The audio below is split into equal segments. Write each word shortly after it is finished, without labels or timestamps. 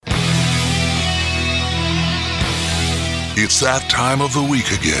It's that time of the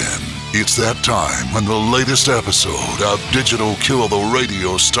week again. It's that time when the latest episode of Digital Kill the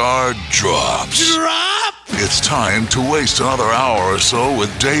Radio Star drops. It's time to waste another hour or so with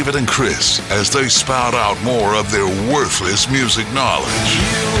David and Chris as they spout out more of their worthless music knowledge. You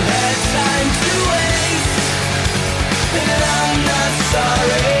had time to waste, and I'm not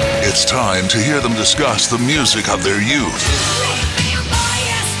sorry. It's time to hear them discuss the music of their youth,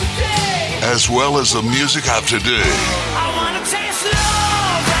 as well as the music of today. I wanna taste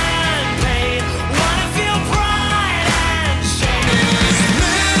love and pain, wanna feel pride and shame.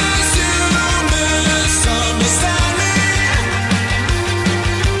 Miss you, misunderstand me.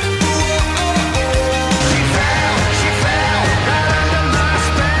 She fell right under my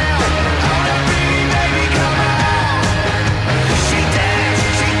spell. Oh, baby, come on. She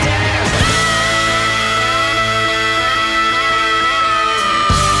danced.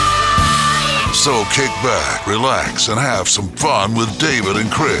 So kick back, relax, and have some fun with David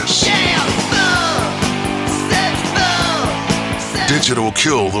and Chris. Digital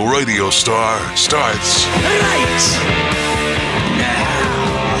Kill the Radio Star starts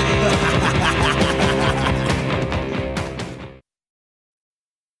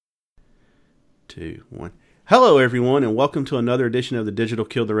Two, one. Hello, everyone, and welcome to another edition of the Digital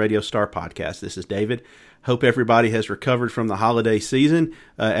Kill the Radio Star podcast. This is David. Hope everybody has recovered from the holiday season.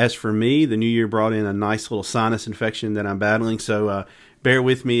 As for me, the new year brought in a nice little sinus infection that I'm battling, so bear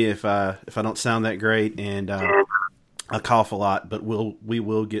with me if I don't sound that great and I cough a lot, but we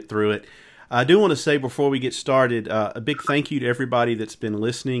will get through it. I do want to say before we get started, a big thank you to everybody that's been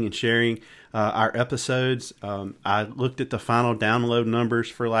listening and sharing our episodes. I looked at the final download numbers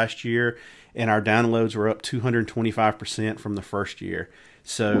for last year, and our downloads were up 225% from the first year.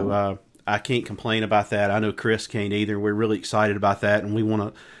 So I can't complain about that. I know Chris can't either. We're really excited about that, and we want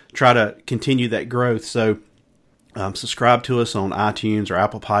to try to continue that growth. So subscribe to us on iTunes or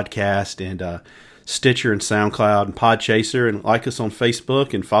Apple Podcast and Stitcher and SoundCloud and Podchaser, and like us on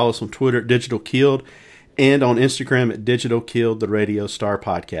Facebook and follow us on Twitter at Digital Killed and on Instagram at Digital Killed the Radio Star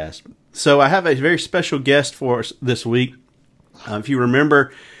Podcast. So I have a very special guest for us this week. If you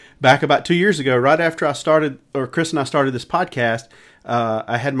remember, back about 2 years ago, right after Chris and I started this podcast,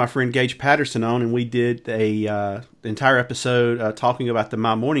 I had my friend Gage Patterson on, and we did a entire episode talking about the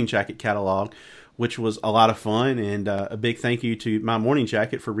My Morning Jacket catalog, which was a lot of fun, and a big thank you to My Morning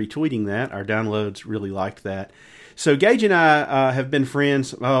Jacket for retweeting that. Our downloads really liked that. So Gage and I have been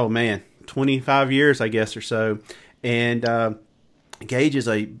friends, 25 years, I guess, or so, and Gage is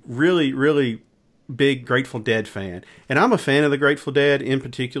a really, really big Grateful Dead fan, and I'm a fan of the Grateful Dead, in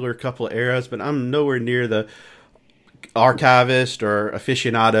particular a couple of eras, but I'm nowhere near the archivist or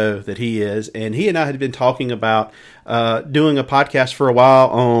aficionado that he is. And he and I had been talking about doing a podcast for a while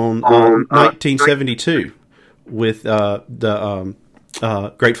on 1972 with the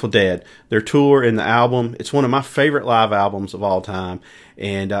Grateful Dead, their tour and the album. It's one of my favorite live albums of all time,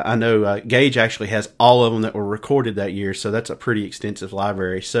 and I know Gage actually has all of them that were recorded that year, so that's a pretty extensive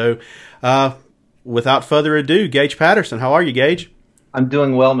library. So without further ado, Gage Patterson. How are you, Gage? I'm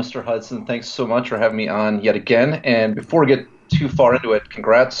doing well, Mr. Hudson. Thanks so much for having me on yet again. And before we get too far into it,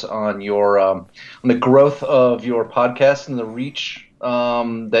 congrats on your on the growth of your podcast and the reach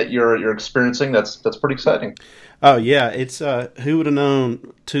that you're experiencing. That's pretty exciting. Oh yeah, it's who would have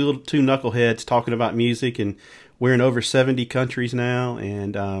known two knuckleheads talking about music, and we're in over 70 countries now,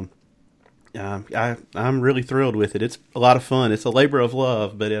 and I'm really thrilled with it. It's a lot of fun. It's a labor of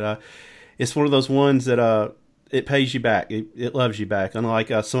love, but it's one of those ones that it pays you back. It loves you back, unlike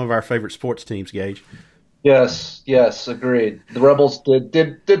some of our favorite sports teams, Gage. Yes, agreed. The Rebels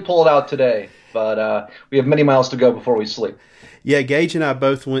did pull it out today, but we have many miles to go before we sleep. Yeah, Gage and I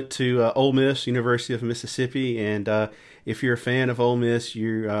both went to Ole Miss, University of Mississippi, and if you're a fan of Ole Miss,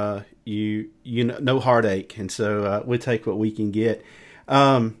 you know, no heartache, and so we take what we can get.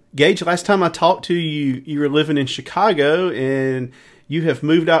 Gage, last time I talked to you, you were living in Chicago, and you have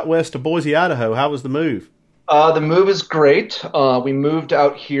moved out west to Boise, Idaho. How was the move? The move is great. We moved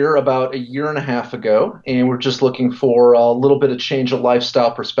out here about a year and a half ago, and we're just looking for a little bit of change of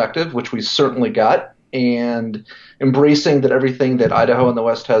lifestyle perspective, which we certainly got, and embracing that everything that Idaho and the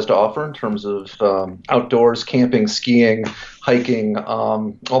West has to offer in terms of outdoors, camping, skiing, hiking,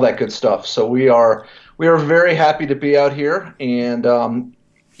 all that good stuff. So we are very happy to be out here, and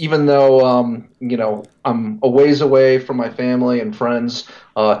even though I'm a ways away from my family and friends,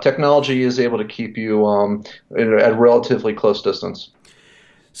 technology is able to keep you at a relatively close distance.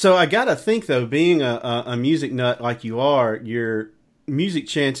 So I gotta think, though, being a music nut like you are, your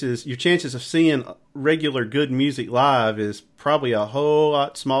chances of seeing regular good music live is probably a whole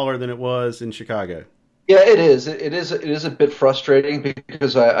lot smaller than it was in Chicago. Yeah, it is. It is a bit frustrating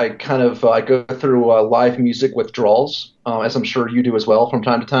because I kind of I go through live music withdrawals, as I'm sure you do as well from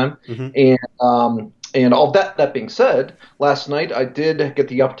time to time. Hmm. And all that being said, last night I did get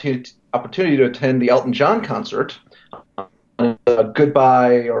the opportunity to attend the Elton John concert,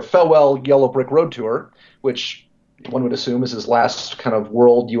 Goodbye or Farewell Yellow Brick Road tour, which one would assume is his last kind of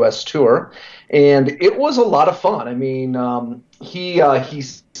world U.S. tour, and it was a lot of fun. I mean,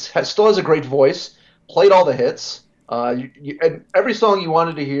 still has a great voice, played all the hits. And every song you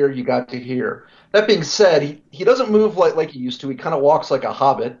wanted to hear, you got to hear. That being said, he doesn't move like he used to. He kind of walks like a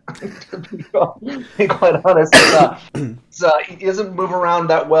hobbit, to be quite honest. He doesn't move around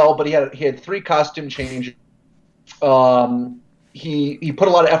that well, but he had three costume changes. He put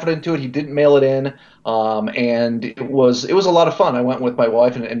a lot of effort into it. He didn't mail it in, and it was a lot of fun. I went with my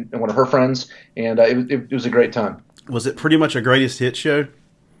wife and one of her friends, and it was a great time. Was it pretty much a greatest hit show?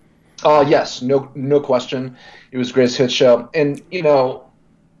 Yes, no question. It was a greatest hit show, and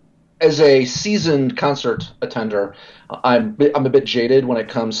as a seasoned concert attender, I'm a bit jaded when it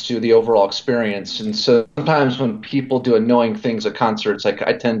comes to the overall experience, and so sometimes when people do annoying things at concerts,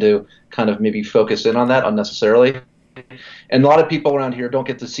 I tend to kind of maybe focus in on that unnecessarily. And a lot of people around here don't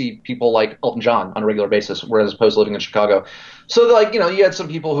get to see people like Elton John on a regular basis, whereas opposed to living in Chicago. So you had some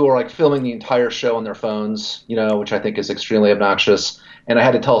people who are like filming the entire show on their phones, which I think is extremely obnoxious. And I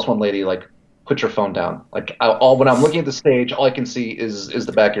had to tell this one lady, like, put your phone down. Like, when I'm looking at the stage, all I can see is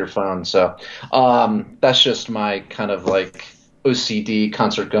the back of your phone. So that's just my kind of like OCD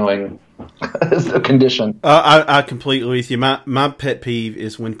concert going condition. I completely with you. My pet peeve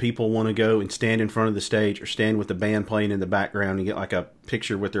is when people want to go and stand in front of the stage or stand with the band playing in the background and get like a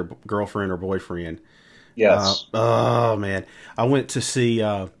picture with their girlfriend or boyfriend. Yes. Oh man, I went to see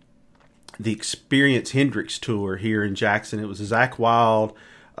the Experience Hendrix tour here in Jackson. It was Zach Wilde,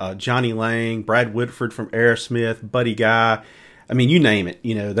 Johnny Lang, Brad Whitford from Aerosmith, Buddy Guy. I mean, you name it.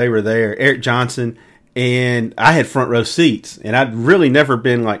 They were there. Eric Johnson. And I had front row seats, and I'd really never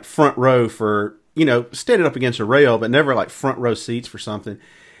been like front row for, standing up against a rail, but never like front row seats for something.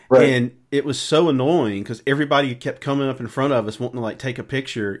 Right. And it was so annoying because everybody kept coming up in front of us wanting to like take a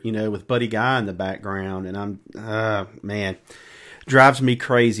picture, with Buddy Guy in the background. And man, drives me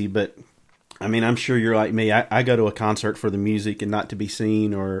crazy. But I mean, I'm sure you're like me. I go to a concert for the music and not to be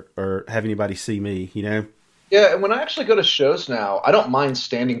seen or have anybody see me, Yeah. And when I actually go to shows now, I don't mind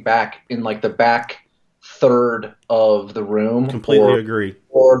standing back in like the back third of the room. Completely agree.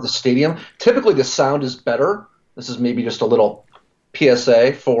 Or the stadium. Typically the sound is better. This is maybe just a little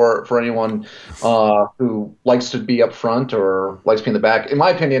PSA for anyone who likes to be up front or likes to be in the back. In my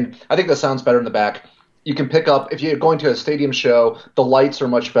opinion, I think the sound's better in the back. You can pick up, if you're going to a stadium show, the lights are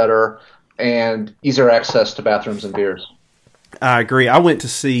much better and easier access to bathrooms and beers. I agree. I went to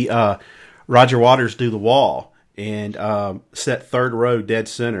see Roger Waters do The Wall and sat third row dead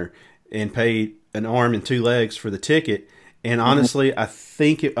center and paid an arm and two legs for the ticket. And honestly, I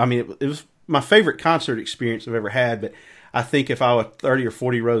think it was my favorite concert experience I've ever had, but I think if I were 30 or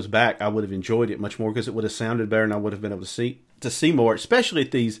 40 rows back, I would have enjoyed it much more because it would have sounded better and I would have been able to see more, especially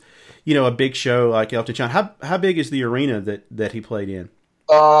at these, a big show like Elton John. How big is the arena that he played in?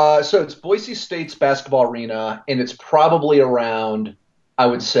 So it's Boise State's basketball arena, and it's probably around, I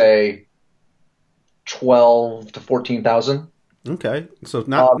would say, 12 to 14,000. Okay, so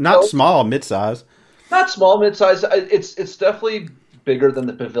not small, mid-size. Not small, mid-size. It's definitely bigger than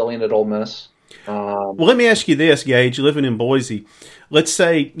the Pavilion at Ole Miss. Well, let me ask you this, Gage. Living in Boise, let's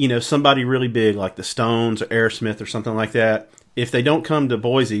say somebody really big like the Stones or Aerosmith or something like that. If they don't come to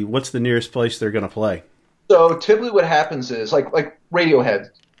Boise, what's the nearest place they're going to play? So typically, what happens is like Radiohead.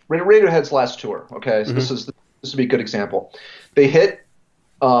 Radiohead's last tour. Okay, so this would be a good example. They hit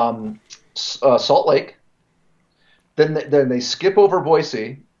Salt Lake. Then they skip over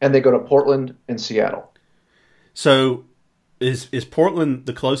Boise and they go to Portland and Seattle. So is Portland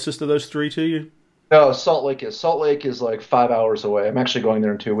the closest of those three to you? No, Salt Lake is like 5 hours away. I'm actually going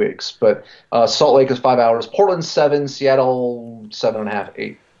there in 2 weeks, but Salt Lake is 5 hours. Portland's 7, Seattle 7.5,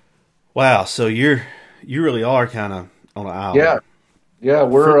 8. Wow, so you really are kind of on an island. Yeah.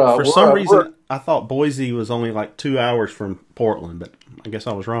 For some reason I thought Boise was only like 2 hours from Portland, but I guess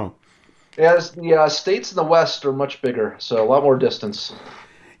I was wrong. Yeah, the states in the West are much bigger, so a lot more distance.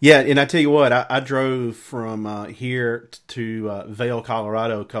 Yeah, and I tell you what, I drove from here to Vail,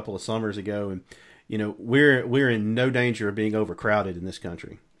 Colorado a couple of summers ago, and we're in no danger of being overcrowded in this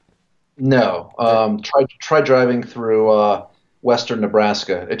country. No, try driving through western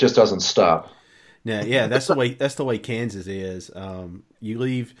Nebraska; it just doesn't stop. Yeah, that's the way Kansas is. You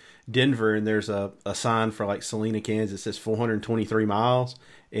leave Denver, and there's a sign for like Salina, Kansas, that says 423 miles,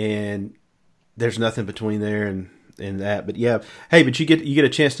 and there's nothing between there and that. But yeah, hey, but you get a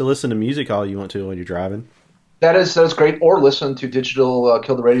chance to listen to music all you want to when you're driving. That's great. Or listen to Digital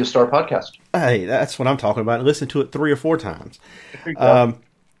Kill the Radio Star podcast. Hey, that's what I'm talking about. Listen to it 3 or 4 times. There you go.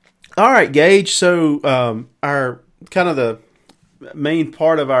 All right, Gage. So our kind of the main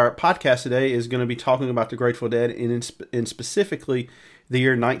part of our podcast today is going to be talking about the Grateful Dead, and specifically the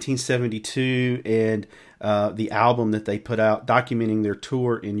year 1972 and the album that they put out documenting their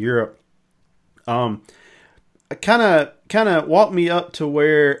tour in Europe. Kind of walk me up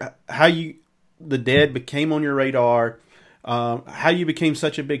to how the Dead became on your radar. How you became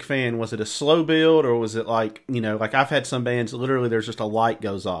such a big fan. Was it a slow build, or was it like I've had some bands, literally there's just a light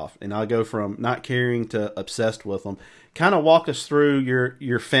goes off and I go from not caring to obsessed with them. Kind of walk us through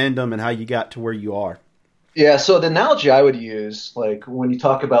your fandom and how you got to where you are. Yeah, so the analogy I would use, like when you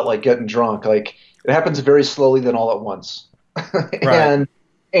talk about like getting drunk, like it happens very slowly then all at once. Right.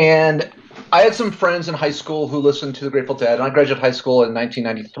 And I had some friends in high school who listened to the Grateful Dead, and I graduated high school in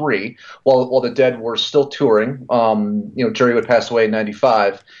 1993 while the Dead were still touring. Jerry would pass away in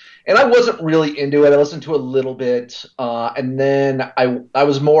 95. And I wasn't really into it. I listened to a little bit. And then I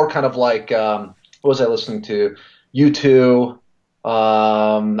was more kind of like, what was I listening to? U2.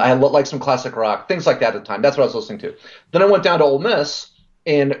 I had like some classic rock, things like that at the time. That's what I was listening to. Then I went down to Ole Miss,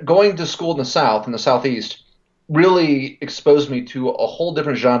 and going to school in the South, in the Southeast, really exposed me to a whole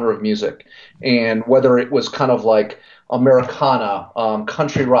different genre of music. And whether it was kind of like Americana,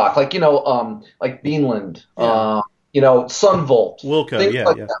 country rock, like Beanland, Sun Volt, Wilco, things yeah.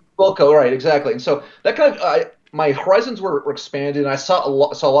 that. Wilco, right, exactly. And so that kind of my horizons were expanded, and I saw a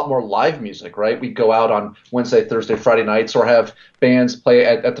lot more live music. Right, we'd go out on Wednesday, Thursday, Friday nights, or have bands play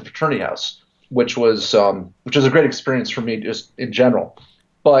at the fraternity house, which was a great experience for me just in general.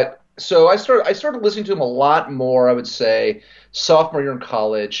 But so I started listening to him a lot more, I would say, sophomore year in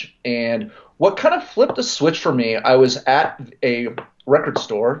college. And what kind of flipped the switch for me, I was at a record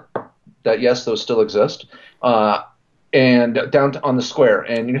store that, yes, those still exist, and down on the square.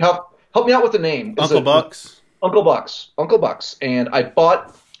 And you help me out with the name. Uncle Buck's. Uncle Buck's. And I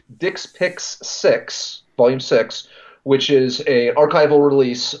bought Dick's Picks 6, Volume 6, which is a archival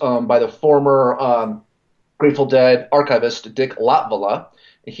release by the former Grateful Dead archivist Dick Latvala.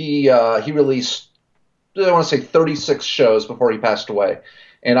 He released, I want to say 36 shows before he passed away,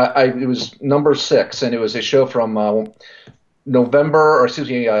 and it was number 6, and it was a show from October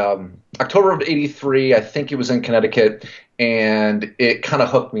of '83. I think it was in Connecticut, and it kind of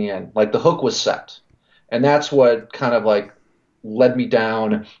hooked me in. Like the hook was set, and that's what kind of like led me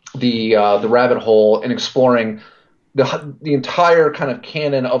down the rabbit hole in exploring the entire kind of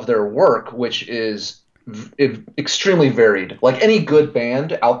canon of their work, which is extremely varied. Like any good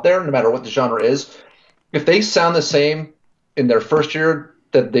band out there, no matter what the genre is, if they sound the same in their first year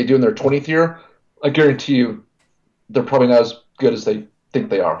that they do in their 20th year, I guarantee you they're probably not as good as they think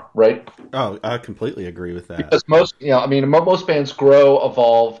they are, right? Oh, I completely agree with that. Because most bands grow,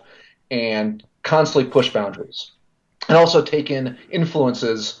 evolve, and constantly push boundaries, and also take in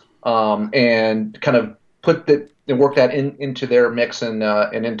influences and kind of work that into their mix and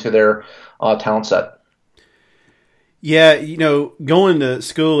into their talent set. Yeah, going to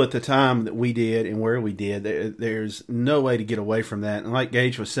school at the time that we did and where we did, there's no way to get away from that. And like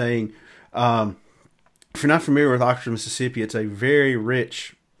Gage was saying, if you're not familiar with Oxford, Mississippi, it's a very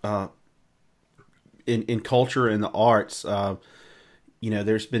rich in culture and the arts.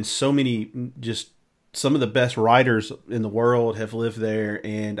 There's been so many, just some of the best writers in the world have lived there,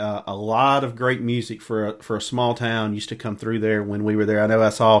 and a lot of great music for a small town used to come through there when we were there. I know I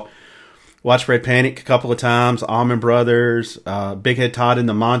saw Widespread Panic a couple of times, Allman Brothers, Big Head Todd and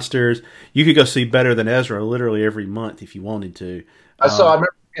the Monsters. You could go see Better Than Ezra literally every month if you wanted to. I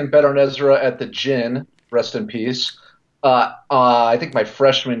remember seeing Better Than Ezra at the Gin, rest in peace. I think my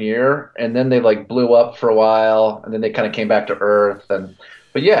freshman year, and then they like blew up for a while, and then they kind of came back to earth. But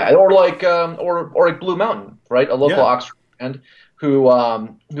or like Blue Mountain, right? A local Oxford band who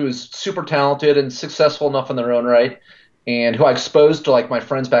is super talented and successful enough in their own right, and who I exposed to like my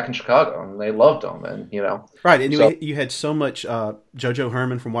friends back in Chicago, and they loved them, and right. And you had so much. JoJo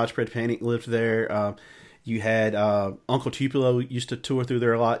Herman from Widespread Panic lived there. You had Uncle Tupelo used to tour through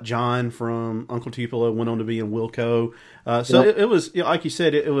there a lot. John from Uncle Tupelo went on to be in Wilco. It was like you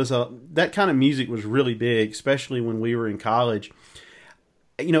said, it was that kind of music was really big, especially when we were in college.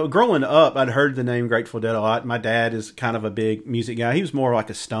 Growing up, I'd heard the name Grateful Dead a lot. My dad is kind of a big music guy. He was more like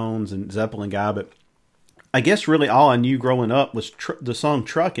a Stones and Zeppelin guy, but I guess really all I knew growing up was the song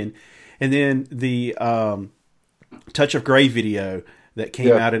Truckin', and then the Touch of Grey video that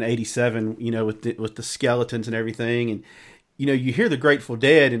came out in '87, with the skeletons and everything. And, you hear the Grateful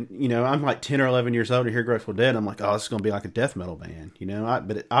Dead, and I'm like 10 or 11 years old to hear Grateful Dead. I'm like, oh, this is going to be like a death metal band,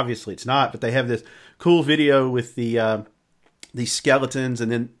 but obviously it's not. But they have this cool video with the these skeletons,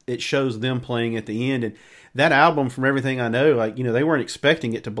 and then it shows them playing at the end. And that album, from everything I know, like they weren't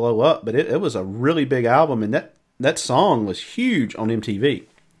expecting it to blow up, but it was a really big album, and that song was huge on MTV.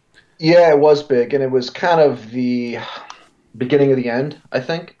 Yeah, it was big, and it was kind of the beginning of the end, I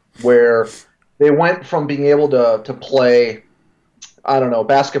think, where they went from being able to play, I don't know,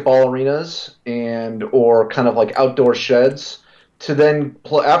 basketball arenas or kind of like outdoor sheds, to then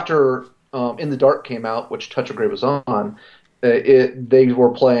after In the Dark came out, which Touch of Grey was on, they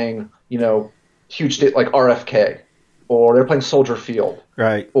were playing, huge like RFK, or they're playing Soldier Field,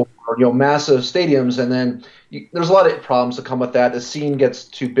 right? Or massive stadiums, and then there's a lot of problems that come with that. The scene gets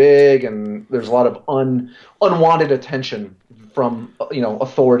too big, and there's a lot of unwanted attention from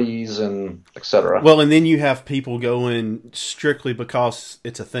authorities and etc. Well, and then you have people going strictly because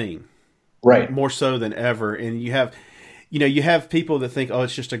it's a thing, right? More so than ever, and you have people that think, oh,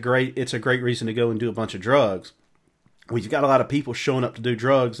 it's a great reason to go and do a bunch of drugs. Well, you've got a lot of people showing up to do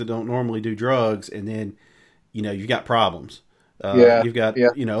drugs that don't normally do drugs, and then you've got problems. You've got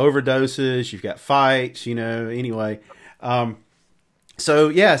overdoses, you've got fights, anyway. So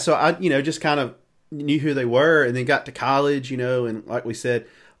I just kind of knew who they were, and then got to college, and like we said,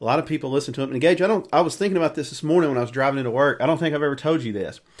 a lot of people listen to them. And Gage, I was thinking about this morning when I was driving into work. I don't think I've ever told you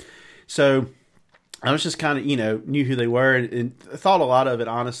this. So I was just kind of, knew who they were, and thought a lot of it,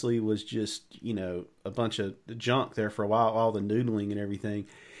 honestly, was just, a bunch of junk there for a while, all the noodling and everything.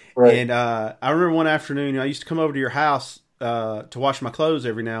 Right. And I remember one afternoon, I used to come over to your house to wash my clothes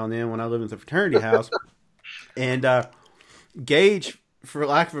every now and then when I lived at the fraternity house. And Gage, for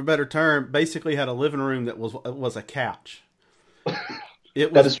lack of a better term, basically had a living room that was a couch.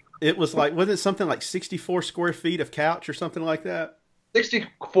 It was like, wasn't it something like 64 square feet of couch or something like that?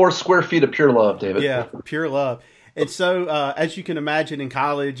 64 square feet of pure love, David. Yeah, pure love. And so, as you can imagine, in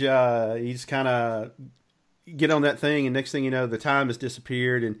college, you just kind of get on that thing, and next thing you know, the time has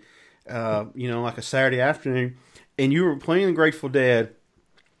disappeared, and like a Saturday afternoon, and you were playing the Grateful Dead,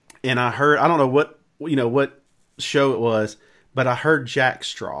 and I heard, I don't know what show it was, but I heard Jack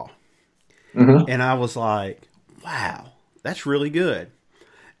Straw, and I was like, wow, that's really good.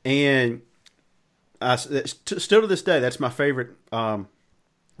 And still to this day, that's my favorite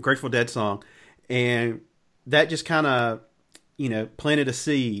Grateful Dead song, and that just kind of planted a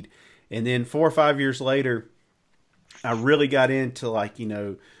seed. And then 4 or 5 years later, I really got into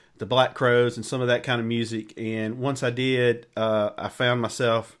the Black Crowes and some of that kind of music. And once I did, I found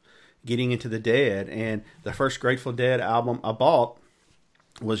myself getting into the Dead. And the first Grateful Dead album I bought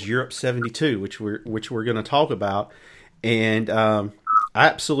was Europe 72, which we're going to talk about. And I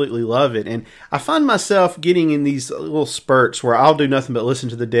absolutely love it. And I find myself getting in these little spurts where I'll do nothing but listen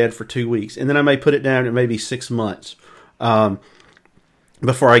to the Dead for 2 weeks. And then I may put it down at maybe 6 months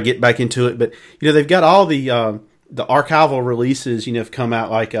before I get back into it. But, they've got all the archival releases, have come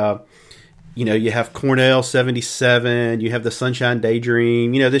out, like, you have Cornell 77, you have the Sunshine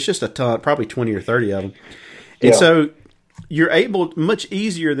Daydream, there's just a ton, probably 20 or 30 of them. And so you're able, much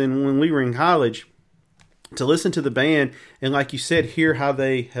easier than when we were in college, to listen to the band and, like you said, hear how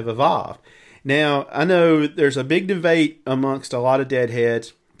they have evolved. Now, I know there's a big debate amongst a lot of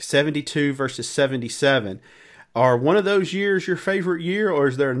Deadheads, 72 versus 77. Are one of those years your favorite year, or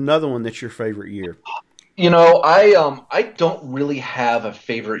is there another one that's your favorite year? I don't really have a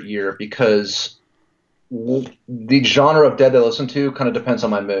favorite year, because the genre of Dead that I listen to kind of depends on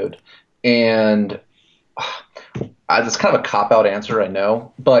my mood. And it's kind of a cop-out answer, I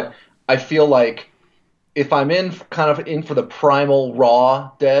know, but I feel like if I'm in for the primal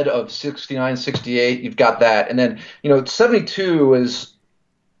raw Dead of 69, 68, you've got that. And then, 72 is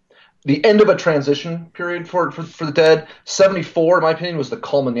the end of a transition period for the Dead. 74, in my opinion, was the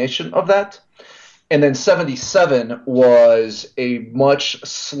culmination of that. And then 77 was a much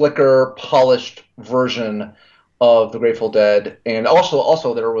slicker, polished version of the Grateful Dead. And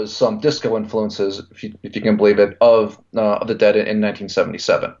also there was some disco influences, if you can believe it, of the Dead in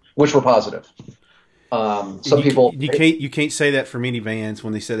 1977, which were positive. People you can't say that for many bands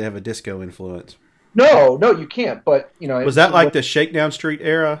when they say they have a disco influence. No, you can't. But was that like the Shakedown Street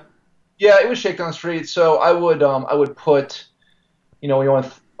era? Yeah, it was Shakedown Street. So I would put, we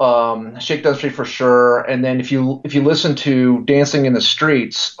want Shakedown Street for sure. And then if you listen to Dancing in the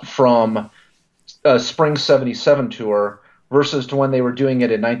Streets from Spring 77 tour versus to when they were doing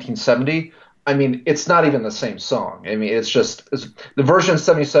it in 1970. I mean, it's not even the same song. I mean, the version of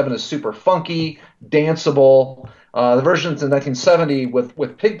 77 is super funky, danceable. The versions in 1970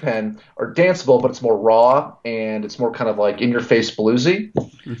 with Pigpen are danceable, but it's more raw and it's more kind of like in-your-face bluesy.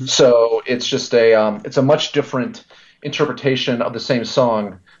 So it's just it's a much different interpretation of the same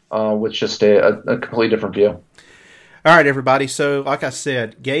song with just a completely different view. All right, everybody. So, like I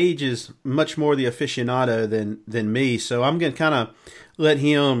said, Gage is much more the aficionado than me. So I'm going to kind of let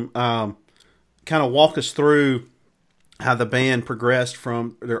him kind of walk us through how the band progressed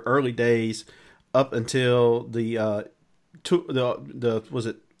from their early days up until the was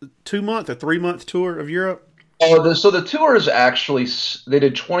it 2-month or 3-month tour of Europe? Oh, so the tour is actually they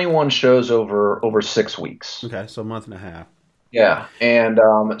did 21 shows over 6 weeks. Okay, so a month and a half. Yeah, and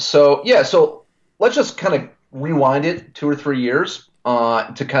so let's just kind of rewind it 2 or 3 years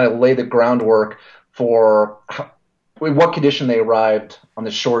to kind of lay the groundwork for what condition they arrived on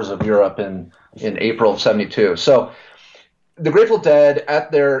the shores of Europe in April of '72. So the Grateful Dead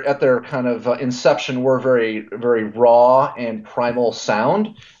at their kind of inception were very very raw and primal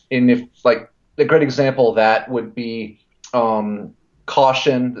sound, and if like a great example of that would be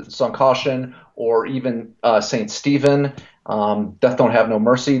Caution, the song Caution, or even Saint Stephen, Death Don't Have No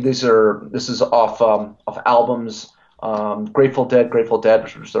Mercy. This is off albums Grateful Dead,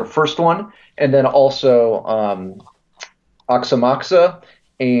 which was their first one, and then also Oxa Moxa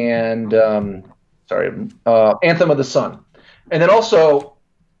and Anthem of the Sun. And then also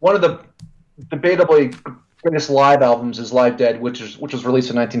one of the debatably greatest live albums is Live Dead, which was released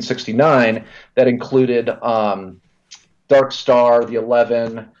in 1969. That included Dark Star, The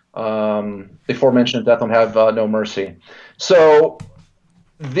 11, the aforementioned Death Don't Have No Mercy. So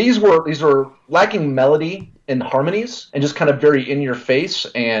these were lacking melody and harmonies, and just kind of very in your face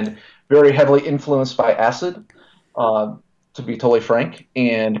and very heavily influenced by acid, to be totally frank,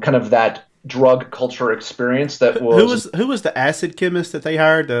 and kind of that drug culture experience that was. Who was the acid chemist that they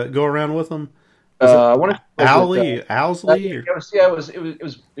hired to go around with them? Owsley? It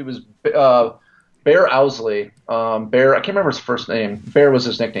was Bear Owsley. Bear, I can't remember his first name. Bear was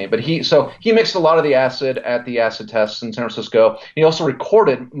his nickname, but he mixed a lot of the acid at the acid tests in San Francisco. He also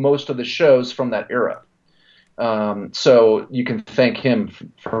recorded most of the shows from that era. So you can thank him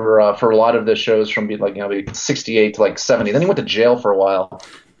for a lot of the shows from like 68 to like 70. Then he went to jail for a while,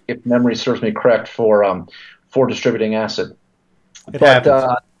 if memory serves me correct, for distributing acid.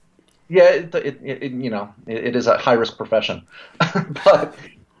 Yeah, it is a high risk profession, but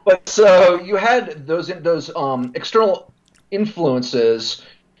so you had those external influences,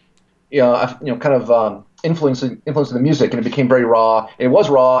 kind of influencing the music, and it became very raw. It was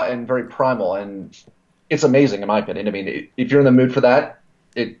raw and very primal, and it's amazing in my opinion. I mean, if you're in the mood for that,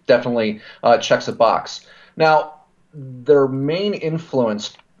 it definitely checks a box. Now, their main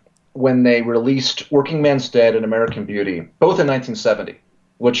influence when they released Working Man's Dead and American Beauty, both in 1970.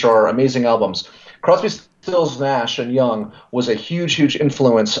 Which are amazing albums. Crosby, Stills, Nash and Young was a huge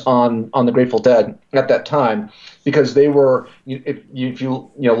influence on the Grateful Dead at that time, because they were, if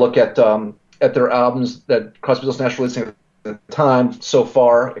you look at their albums that Crosby, Stills, Nash releasing at the time, So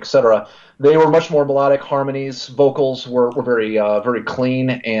Far, etc., they were much more melodic harmonies. Vocals were very very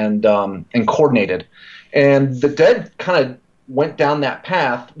clean and coordinated, and the Dead kind of went down that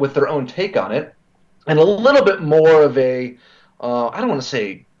path with their own take on it, and a little bit more of a I don't want to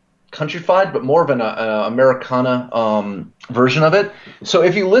say countrified, but more of an Americana version of it. So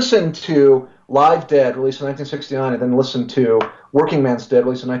if you listen to Live Dead, released in 1969, and then listen to Working Man's Dead,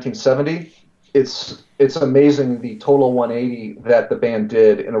 released in 1970, it's amazing the total 180 that the band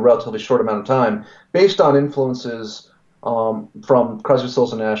did in a relatively short amount of time, based on influences from Crosby,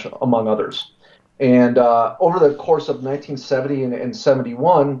 Stills, and Nash, among others. And over the course of 1970 and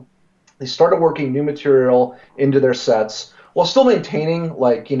 71, they started working new material into their sets, while still maintaining,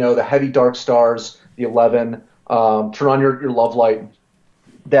 like, the heavy Dark Stars, the 11, Turn On Your Love Light,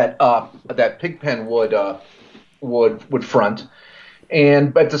 that Pigpen would front,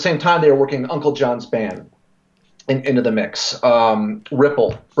 but at the same time they were working Uncle John's Band into the mix.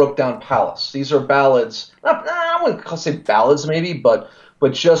 Ripple, Broke Down Palace. These are ballads. I wouldn't say ballads maybe, but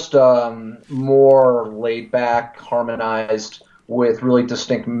just more laid back, harmonized with really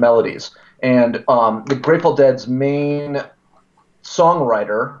distinct melodies. And the Grateful Dead's main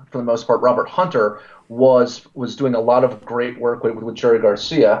songwriter, for the most part, Robert Hunter, was doing a lot of great work with Jerry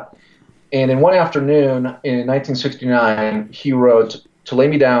Garcia. And in one afternoon in 1969, he wrote To Lay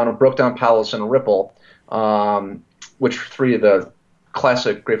Me Down, Broke Down Palace, and Ripple, which are three of the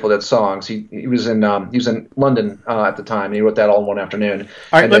classic Grateful Dead songs. He was in London at the time, and he wrote that all in one afternoon.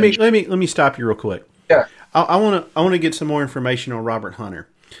 All right, let me stop you real quick. Yeah, I want to get some more information on Robert Hunter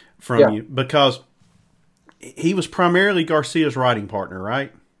from you, because he was primarily Garcia's writing partner,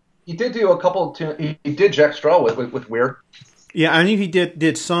 right? He did do a couple of he did Jack Straw with Weird. Yeah, I knew he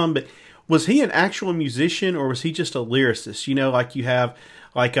did some, but was he an actual musician or was he just a lyricist? You know, like you have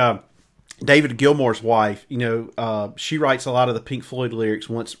like David Gilmour's wife. You know, she writes a lot of the Pink Floyd lyrics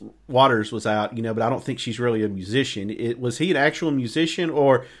once Waters was out. You know, but I don't think she's really a musician. Was he an actual musician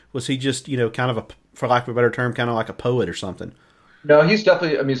or was he just kind of a, for lack of a better term, kind of like a poet or something? No, he's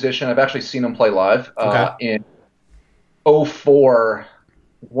definitely a musician. I've actually seen him play live Okay. in '04.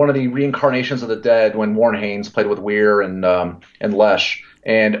 One of the reincarnations of the Dead when Warren Haynes played with Weir and Lesh,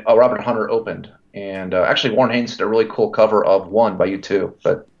 and Robert Hunter opened. And actually, Warren Haynes did a really cool cover of "One" by U2,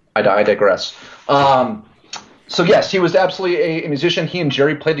 but I digress. So yes, he was absolutely a musician. He and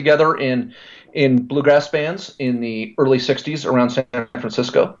Jerry played together in bluegrass bands in the early '60s around San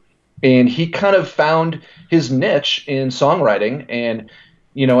Francisco, and he kind of found his niche in songwriting, and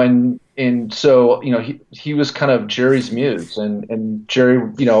so he was kind of Jerry's muse, and Jerry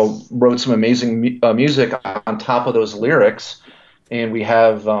wrote some amazing music on top of those lyrics, and we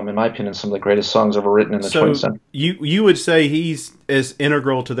have, in my opinion, some of the greatest songs ever written in the 20th century. You would say he's as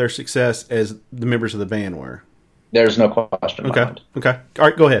integral to their success as the members of the band were. There's no question. In my Okay. mind. Okay. All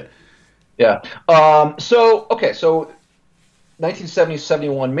right. Go ahead. Yeah. So 1970,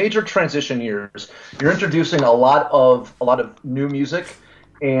 71, major transition years. You're introducing a lot of new music,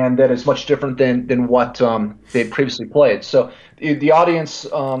 and that is much different than what they'd previously played. So the audience,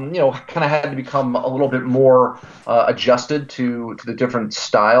 kind of had to become a little bit more adjusted to the different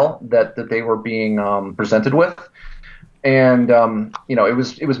style that they were being presented with, and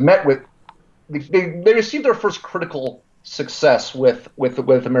it was met with they received their first critical success with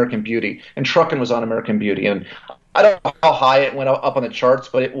American Beauty, and Truckin' was on American Beauty, and I don't know how high it went up on the charts,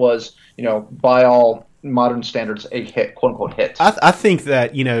 but it was, by all modern standards, a hit, quote unquote hit. I think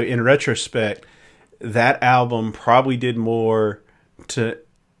that, in retrospect, that album probably did more to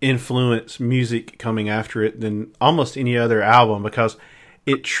influence music coming after it than almost any other album because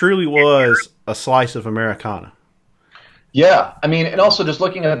it truly was a slice of Americana. Yeah, I mean, and also just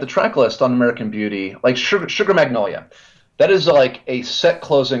looking at the track list on American Beauty, like Sugar Magnolia, that is like a set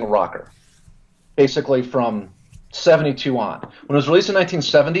closing rocker, basically from 72 on. When it was released in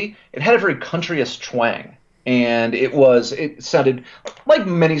 1970, it had a very countryish twang, and it sounded like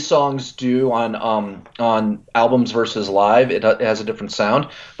many songs do on albums versus live. It has a different sound,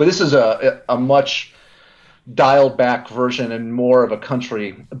 but this is a much dialed back version and more of a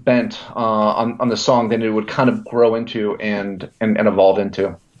country bent on the song than it would kind of grow into and evolve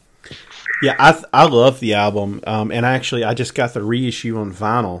into. Yeah, I love the album, and actually I just got the reissue on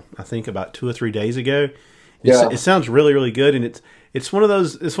vinyl. I think about 2 or 3 days ago. It sounds really, really good, and it's one of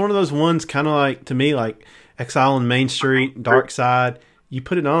those ones kind of like, to me, like Exile on Main Street, Dark Side. You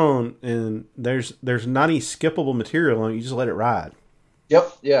put it on, and there's not any skippable material on it. You just let it ride.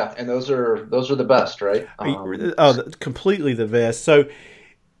 Yep, yeah, and those are the best, right? Completely the best. So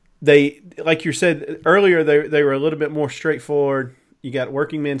they, like you said earlier, they were a little bit more straightforward. You got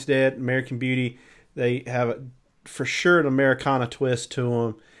Working Man's Dead, American Beauty. They have for sure an Americana twist to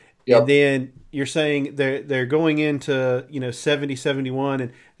them. Yep. And then you're saying they're going into 70, 71,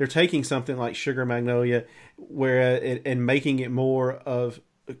 and they're taking something like Sugar Magnolia, and making it more of,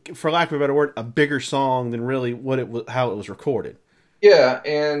 for lack of a better word, a bigger song than really how it was recorded. Yeah,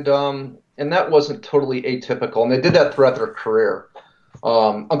 and that wasn't totally atypical, and they did that throughout their career.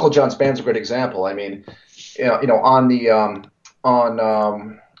 Uncle John's Band's a great example. I mean,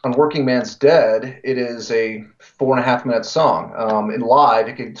 on Working Man's Dead, it is a 4.5-minute song. In live,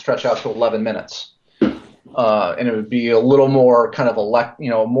 it could stretch out to 11 minutes, and it would be a little more kind of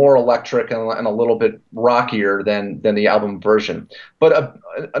more electric and a little bit rockier than the album version. But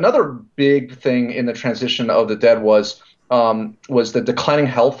another big thing in the transition of the Dead was the declining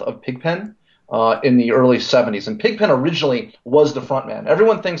health of Pigpen in the early 70s. And Pigpen originally was the frontman.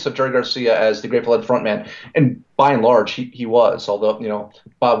 Everyone thinks of Jerry Garcia as the Grateful Dead frontman, and by and large, he was. Although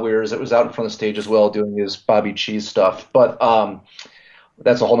Bob Weir was out in front of the stage as well doing his Bobby Cheese stuff. But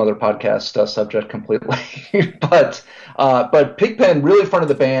that's a whole other podcast subject completely. But Pigpen really fronted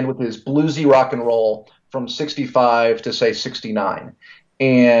the band with his bluesy rock and roll from 65 to say 69,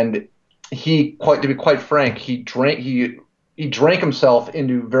 and to be quite frank, he drank himself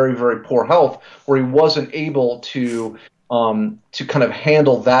into very, very poor health, where he wasn't able to kind of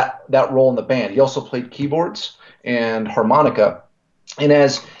handle that role in the band. He also played keyboards and harmonica, and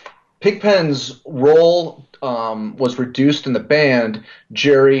as Pigpen's role was reduced in the band,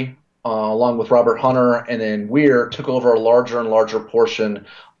 Jerry, along with Robert Hunter and then Weir, took over a larger and larger portion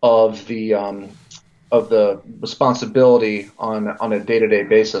of the responsibility on a day-to-day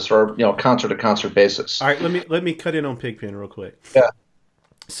basis, or concert-to-concert basis. All right, let me cut in on Pigpen real quick. Yeah.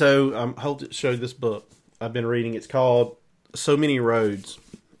 So show this book I've been reading. It's called So Many Roads.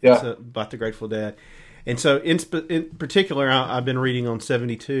 Yeah. It's about the Grateful Dead. And so in particular, I've been reading on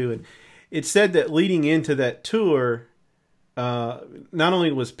 72, and it said that leading into that tour, not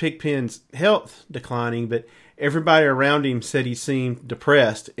only was Pigpen's health declining, but everybody around him said he seemed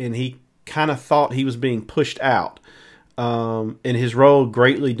depressed, and he kind of thought he was being pushed out, and his role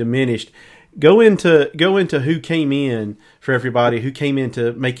greatly diminished. Go into who came in for everybody, who came in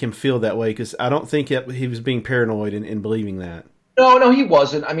to make him feel that way, because I don't think he was being paranoid in believing that. No, he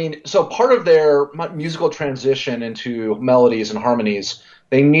wasn't. I mean, so part of their musical transition into melodies and harmonies,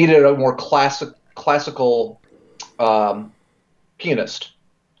 they needed a more classical pianist,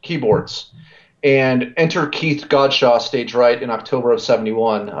 keyboards. And enter Keith Godshaw, stage right, in October of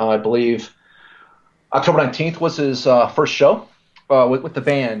 71. I believe October 19th was his first show with the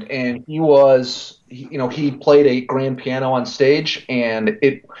band. And he played a grand piano on stage, and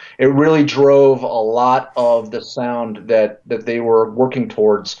it really drove a lot of the sound that they were working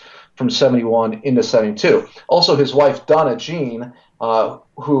towards from 71 into 72. Also, his wife, Donna Jean,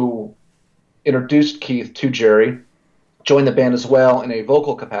 who introduced Keith to Jerry, joined the band as well in a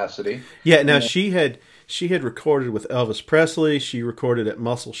vocal capacity. Yeah, now she had recorded with Elvis Presley. She recorded at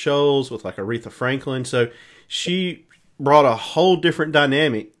Muscle Shoals with like Aretha Franklin. So she brought a whole different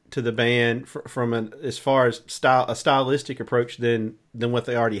dynamic to the band as far as a stylistic approach than what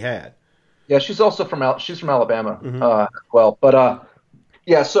they already had. Yeah, she's also from Alabama as well. But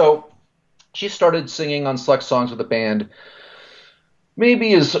yeah, so she started singing on select songs with the band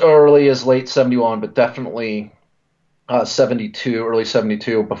maybe as early as late 71, but definitely 72, early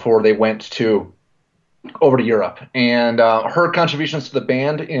 72, before they went over to Europe. And her contributions to the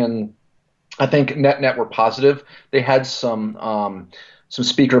band I think net were positive. They had some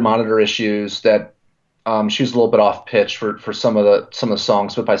speaker monitor issues that she was a little bit off pitch for some of the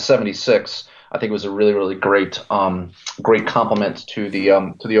songs, but by 76, I think it was a really, really great compliment to the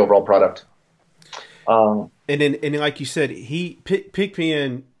overall product. And like you said,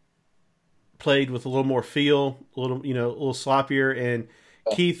 Pigpen played with a little more feel, a little sloppier, and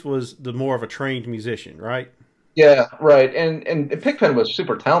Keith was the more of a trained musician, right? Yeah, right. And Pigpen was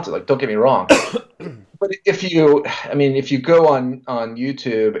super talented. Like, don't get me wrong. But if you go on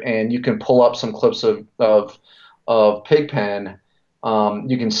YouTube and you can pull up some clips of Pigpen,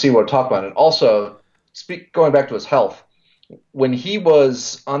 you can see what I'm talking about. And also, going back to his health, when he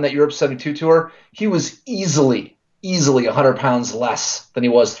was on that Europe 72 tour, he was easily 100 pounds less than he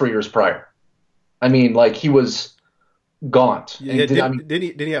was 3 years prior. I mean, like, he was gaunt. Yeah, did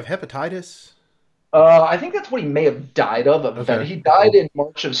he have hepatitis? I think that's what he may have died of. Okay. He died in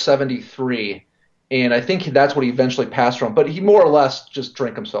March of 73, and I think that's what he eventually passed from. But he more or less just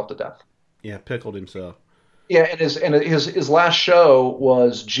drank himself to death. Yeah, pickled himself. Yeah, and his last show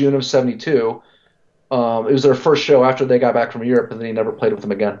was June of 72. It was their first show after they got back from Europe, and then he never played with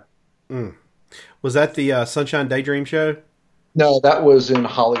them again. Mm. Was that the Sunshine Daydream show? No, that was in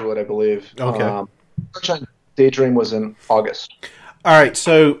Hollywood, I believe. Okay. Sunshine Daydream was in August. All right,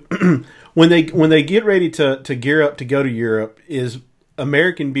 so when they get ready to gear up to go to Europe, is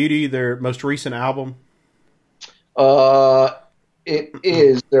American Beauty their most recent album? It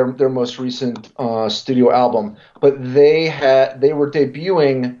is their most recent studio album, but they were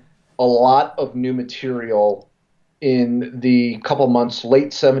debuting a lot of new material in the couple months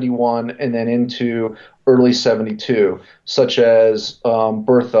late 71 and then into early 72, such as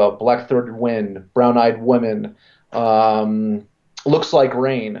Bertha, Black Throated Wind, Brown Eyed Women, Looks Like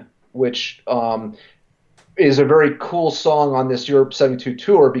Rain, which is a very cool song on this Europe 72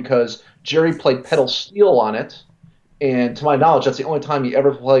 tour because Jerry played pedal steel on it, and to my knowledge, that's the only time he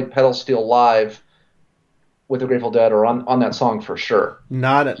ever played pedal steel live with the Grateful Dead, or on that song for sure.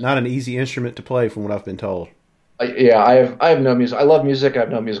 Not an easy instrument to play, from what I've been told. I have no music. I love music. I have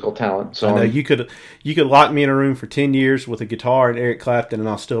no musical talent. So I know you could lock me in a room for 10 years with a guitar and Eric Clapton, and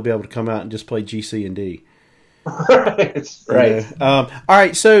I'll still be able to come out and just play G, C, and D. Right. All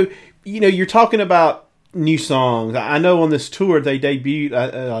right. So you're talking about new songs. I know on this tour they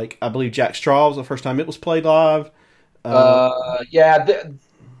debuted, I believe Jack Straw was the first time it was played live.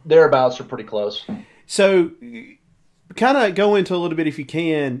 Thereabouts are pretty close. So, kind of go into a little bit, if you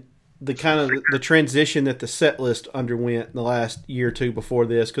can, the kind of the transition that the set list underwent in the last year or two before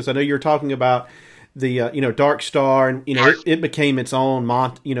this, because I know you're talking about the Dark Star, and it became its own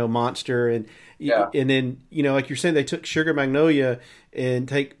monster, and then like you're saying, they took Sugar Magnolia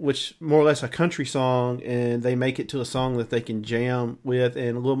which more or less a country song, and they make it to a song that they can jam with,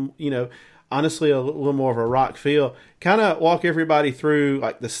 and a honestly a little more of a rock feel. Kind of walk everybody through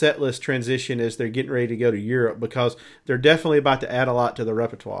like the set list transition as they're getting ready to go to Europe, because they're definitely about to add a lot to the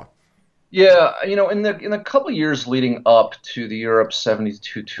repertoire. Yeah, in the couple of years leading up to the Europe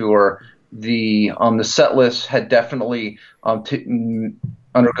 '72 tour, the set list had definitely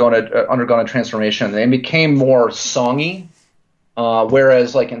undergone a transformation. They became more songy,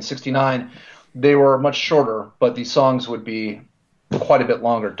 whereas like in '69 they were much shorter, but the songs would be quite a bit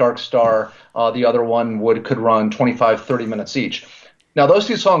longer. Dark Star, the other one could run 25, 30 minutes each. Now, those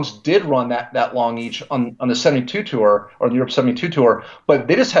two songs did run that long each on the '72 tour, or the Europe '72 tour, but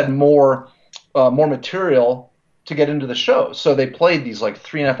they just had more material to get into the show. So they played these like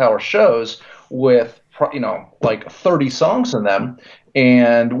 3.5-hour shows with like 30 songs in them,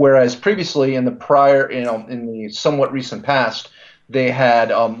 and whereas previously in the somewhat recent past, they had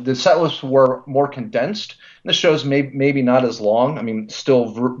the set lists were more condensed. And the shows maybe not as long. I mean,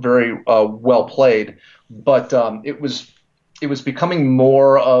 still very well played, but it was becoming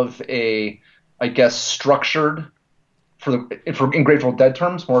more of a, I guess, structured in Grateful Dead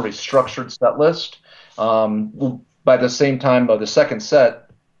terms, more of a structured set list. By the same time of the second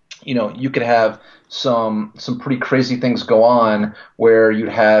set, you could have some pretty crazy things go on where you'd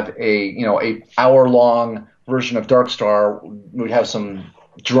have a hour long version of Dark Star. We'd have some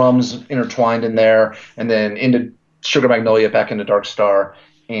drums intertwined in there, and then into Sugar Magnolia, back into Dark Star,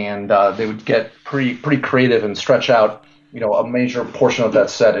 and they would get pretty creative and stretch out a major portion of that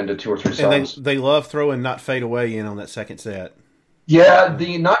set into 2 or 3 songs. And they love throwing Not Fade Away in on that second set. Yeah,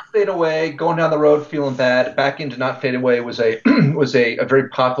 the Not Fade Away, Going Down the Road Feeling Bad, back into Not Fade Away was a very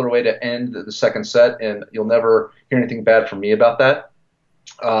popular way to end the second set, and you'll never hear anything bad from me about that.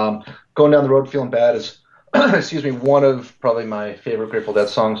 Going Down the Road Feeling Bad is excuse me, one of probably my favorite Grateful Dead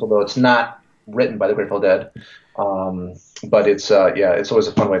songs, although it's not written by the Grateful Dead. But it's always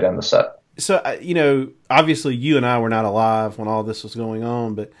a fun way to end the set. So, obviously you and I were not alive when all this was going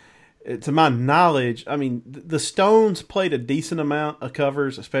on, but to my knowledge, I mean, the Stones played a decent amount of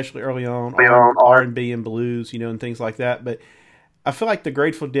covers, especially early on, R&B and blues, and things like that. But I feel like the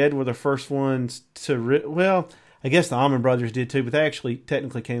Grateful Dead were the first ones to, I guess the Allman Brothers did too, but they actually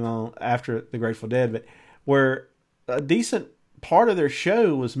technically came on after the Grateful Dead, but where a decent part of their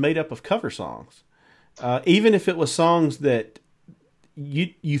show was made up of cover songs. Even if it was songs that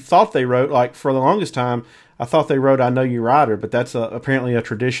you thought they wrote, like for the longest time, I thought they wrote "I Know You Rider," but that's apparently a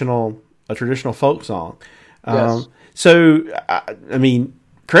traditional folk song. Yes. So I mean,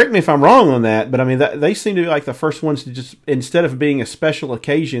 correct me if I'm wrong on that, but I mean they seem to be like the first ones to just, instead of being a special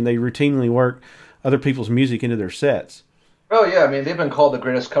occasion, they routinely work other people's music into their sets. Oh yeah, I mean they've been called the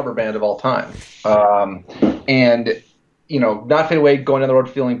greatest cover band of all time, and Not Fade Away, Going Down the Road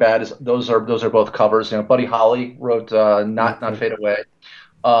Feeling Bad, those are both covers. Buddy Holly wrote Not Fade Away,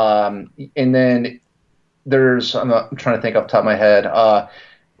 and then there's I'm trying to think off the top of my head.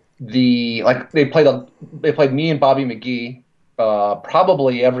 They played Me and Bobby McGee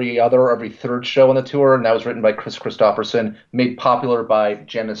probably every third show on the tour, and that was written by Chris Christopherson, made popular by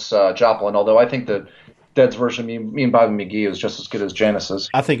Janis Joplin. Although I think the Dead's version of Me and Bobby McGee is just as good as Janis's.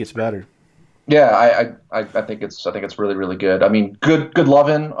 I think it's better. Yeah, I think it's really, really good. I mean, Good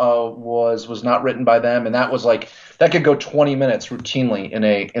Lovin' was not written by them, and that was that could go 20 minutes routinely in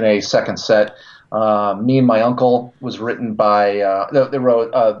a second set. Me and My Uncle was written by they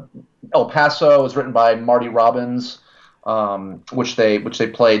wrote El Paso was written by Marty Robbins, which they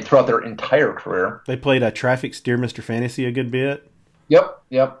played throughout their entire career. They played Traffic's Dear Mr. Fantasy a good bit.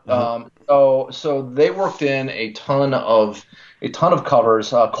 Yep. Uh-huh. So they worked in a ton of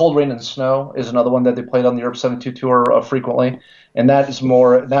covers. Cold Rain and Snow is another one that they played on the Europe '72 tour frequently, and that is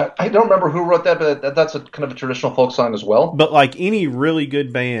more that I don't remember who wrote that, but that's a kind of a traditional folk song as well. But like any really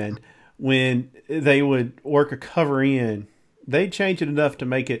good band, when they would work a cover in, they'd change it enough to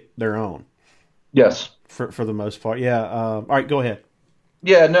make it their own. Yes, for the most part. Yeah. All right, go ahead.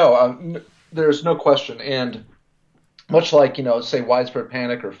 Yeah, no, there's no question, and much like say Widespread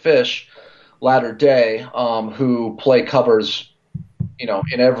Panic or Fish, Latter Day, who play covers,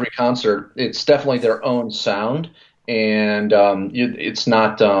 in every concert, it's definitely their own sound, and it's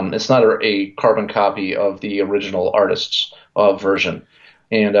not a carbon copy of the original artist's version.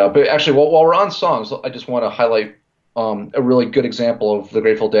 And but actually, while we're on songs, I just want to highlight a really good example of the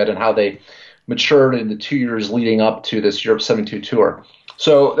Grateful Dead and how they matured in the 2 years leading up to this Europe '72 tour.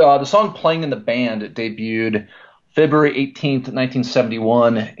 So the song "Playing in the Band" debuted February 18th,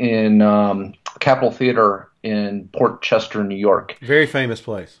 1971 in Capitol Theater in Port Chester, New York. Very famous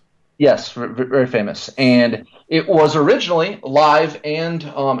place. Yes, very famous. And it was originally live and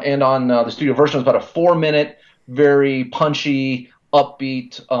on the studio version. It was about a 4-minute, very punchy,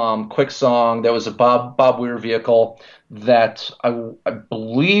 upbeat, quick song that was a Bob Weir vehicle that I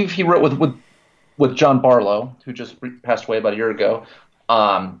believe he wrote with John Barlow, who just passed away about a year ago.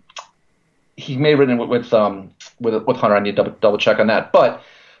 He may have written it with Hunter. I need to double check on that. But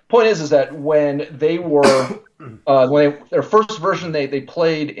point is that when they were their first version they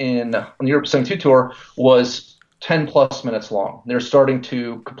played on the Europe 72 tour was 10 plus minutes long. They're starting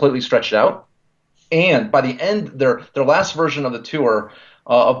to completely stretch it out. And by the end, their last version of the tour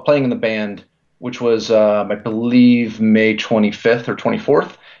of playing in the band, which was, I believe, May 25th or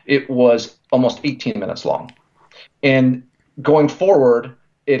 24th, it was almost 18 minutes long. And going forward,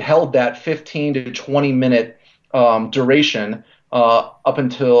 it held that 15 to 20-minute duration up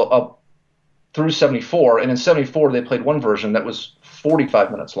through 74. And in 74, they played one version that was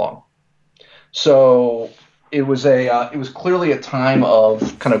 45 minutes long. So it was clearly a time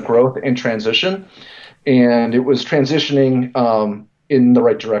of kind of growth and transition, and it was transitioning in the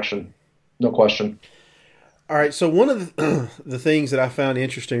right direction, no question. All right, so one of the things that I found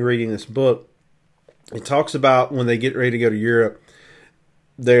interesting reading this book, it talks about when they get ready to go to Europe,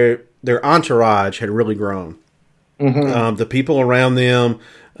 their entourage had really grown. Mm-hmm. The people around them,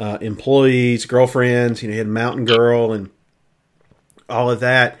 employees, girlfriends, you had Mountain Girl and all of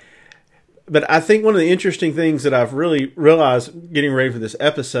that. But I think one of the interesting things that I've really realized getting ready for this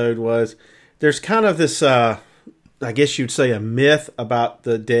episode was there's kind of this, I guess you'd say, a myth about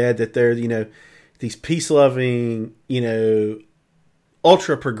the Dead, that they're, these peace-loving,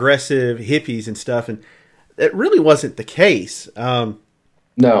 ultra-progressive hippies and stuff. And that really wasn't the case. No.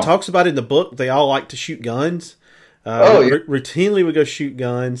 It talks about in the book, they all like to shoot guns. Routinely would go shoot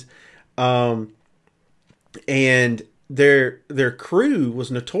guns. And their crew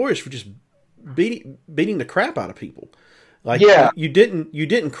was notorious for just beating the crap out of people. You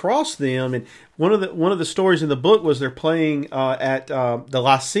didn't cross them. And one of the stories in the book was they're playing at the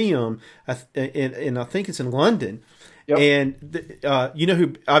Lyceum, and I think it's in London. Yep. And you know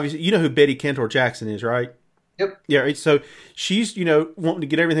who Betty Cantor Jackson is, right? Yep. Yeah. Right? So she's wanting to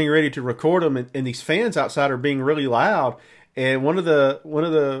get everything ready to record them, and these fans outside are being really loud. And one of the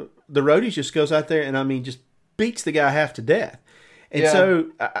roadies just goes out there and just beats the guy half to death. And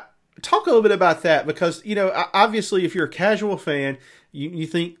so talk a little bit about that, because obviously if you're a casual fan, you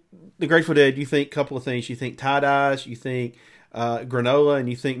think the Grateful Dead, you think a couple of things. You think tie-dyes, you think granola, and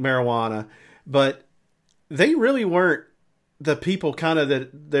you think marijuana. But they really weren't the people kind of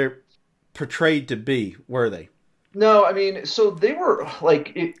that they're portrayed to be, were they? No, so they were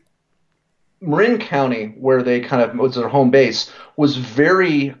Marin County, where they kind of was their home base, was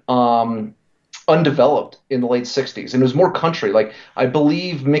very undeveloped in the late 60s, and it was more country. I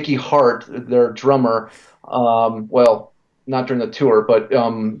believe Mickey Hart, their drummer, not during the tour, but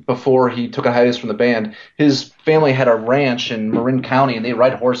before he took a hiatus from the band, his family had a ranch in Marin County, and they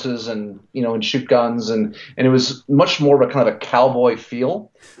ride horses and and shoot guns, and it was much more of a kind of a cowboy feel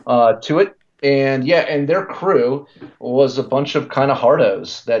to it. And and their crew was a bunch of kind of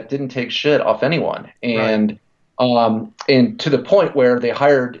hardos that didn't take shit off anyone, and and to the point where they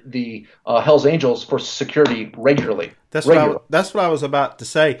hired the Hells Angels for security regularly. That's what I was about to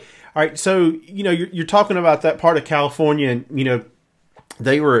say. All right, so you're talking about that part of California, and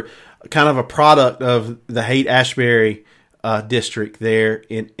they were kind of a product of the Haight-Ashbury district there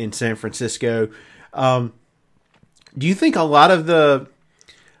in San Francisco. Do you think a lot of the,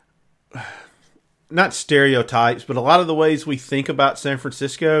 not stereotypes, but a lot of the ways we think about San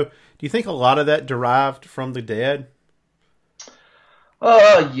Francisco, do you think a lot of that derived from the Dead?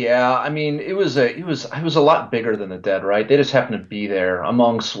 Yeah. It was a lot bigger than the Dead, right? They just happened to be there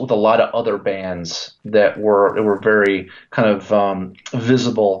with a lot of other bands that were very kind of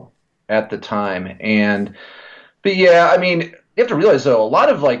visible at the time. But yeah, you have to realize though, a lot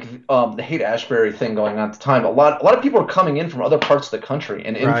of the Haight-Ashbury thing going on at the time, a lot of people were coming in from other parts of the country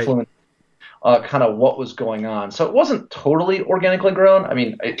and influencing kind of what was going on. So it wasn't totally organically grown.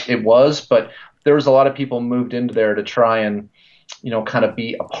 It was, but there was a lot of people moved into there to try and kind of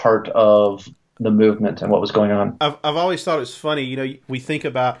be a part of the movement and what was going on. I've always thought it's funny, we think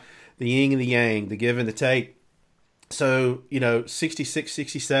about the yin and the yang, the give and the take. So, 66,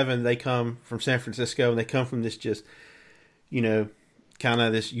 67, they come from San Francisco, and they come from this just, kind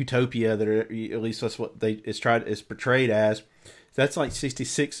of this utopia that at least that's what is portrayed as. That's like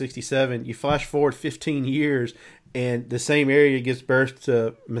 66, 67. You flash forward 15 years, and the same area gives birth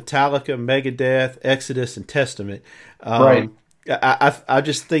to Metallica, Megadeth, Exodus, and Testament. Right. I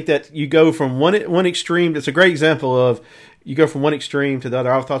just think that you go from one extreme. It's a great example of you go from one extreme to the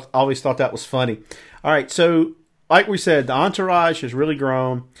other. I always thought that was funny. All right, so like we said, the entourage has really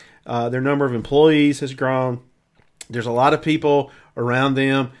grown. Their number of employees has grown. There's a lot of people around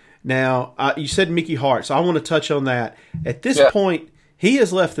them. Now, you said Mickey Hart, so I want to touch on that. At this point, he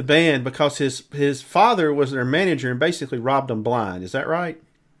has left the band because his father was their manager and basically robbed them blind. Is that right?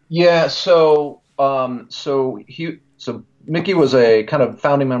 Yeah. So Mickey was a kind of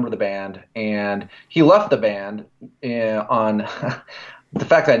founding member of the band, and he left the band on. The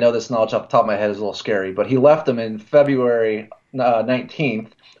fact that I know this knowledge off the top of my head is a little scary, but he left them in February 19th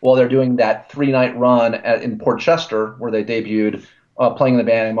while they're doing that 3-night run in Port Chester where they debuted, playing in the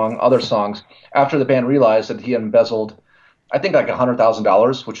band among other songs. After the band realized that he had embezzled, I think like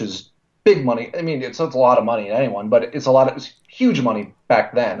 $100,000, which is big money. I mean, it's a lot of money to anyone, but it's huge money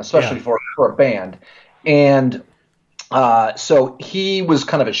back then, especially for a band. And so he was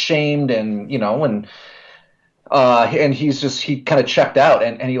kind of ashamed, and he kind of checked out,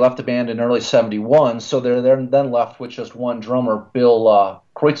 and he left the band in early '71. So they're then left with just one drummer, Bill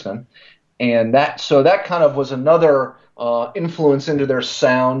Kreutzmann, and that kind of was another influence into their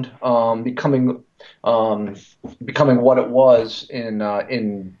sound, becoming what it was in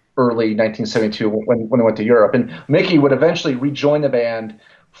early 1972 when they went to Europe. And Mickey would eventually rejoin the band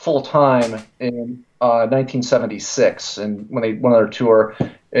full time in 1976, and when they went on their tour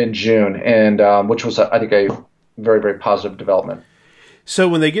in June, and which was I think a very, very positive development. So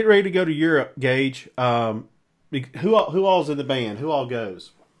when they get ready to go to Europe, Gage, who all's in the band? Who all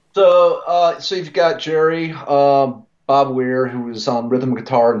goes? So you've got Jerry, Bob Weir, who's on rhythm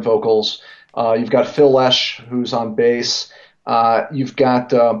guitar and vocals. You've got Phil Lesh, who's on bass. You've got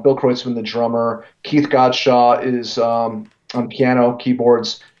Bill Kreutzmann, the drummer. Keith Godshaw is on piano,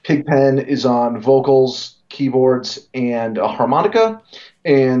 keyboards. Pigpen is on vocals, keyboards, and a harmonica.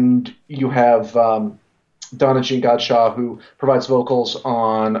 And you have Donna Jean Godshaw, who provides vocals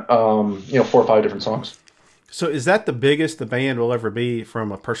on 4 or 5 different songs. So is that the biggest the band will ever be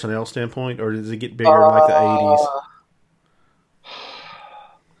from a personnel standpoint, or does it get bigger in like the 80s?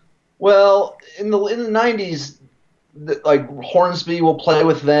 Well, in the 90s, like Hornsby will play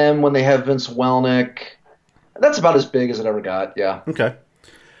with them when they have Vince Welnick. That's about as big as it ever got, yeah. Okay.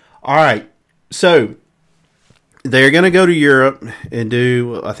 All right. So they're going to go to Europe and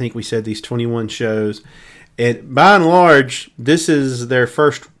do, I think we said, these 21 shows. And by and large, this is their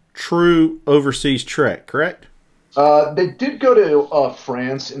first true overseas trek, correct? They did go to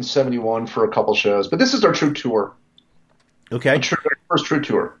France in '71 for a couple shows, but this is their true tour. Okay. Their first true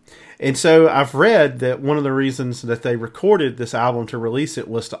tour. And so I've read that one of the reasons that they recorded this album to release it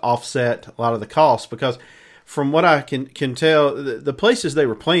was to offset a lot of the costs, because from what I can tell, the places they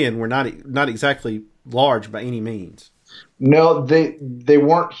were playing were not exactly large by any means. No, they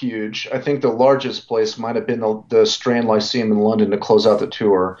weren't huge. I think the largest place might have been the Strand Lyceum in London to close out the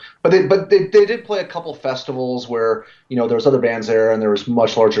tour. But they did play a couple festivals where there was other bands there and there was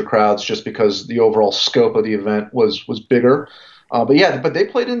much larger crowds just because the overall scope of the event was bigger. But they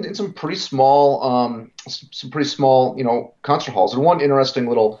played in some pretty small concert halls. And one interesting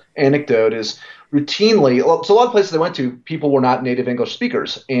little anecdote is routinely, so a lot of places they went to, people were not native English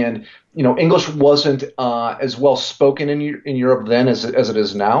speakers, and English wasn't as well spoken in Europe then as it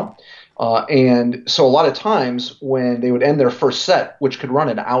is now, and so a lot of times when they would end their first set, which could run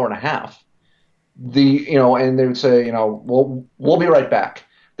an hour and a half, and they would say, we'll be right back.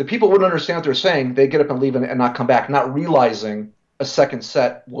 The people wouldn't understand what they're saying. They'd get up and leave and not come back, not realizing a second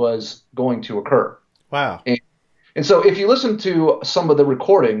set was going to occur. Wow. And so if you listen to some of the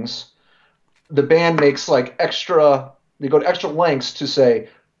recordings, the band makes they go to extra lengths to say,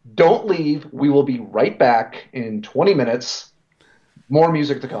 don't leave, we will be right back in 20 minutes, more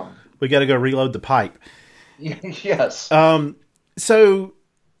music to come. We got to go reload the pipe. Yes. So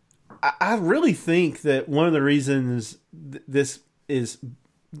I really think that one of the reasons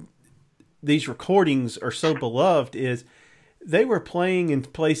these recordings are so beloved is they were playing in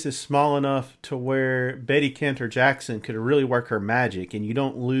places small enough to where Betty Cantor Jackson could really work her magic, and you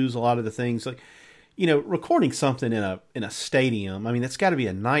don't lose a lot of the things like, recording something in a stadium. I mean, that's got to be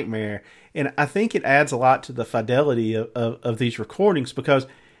a nightmare. And I think it adds a lot to the fidelity of these recordings because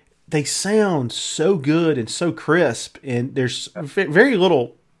they sound so good and so crisp, and there's very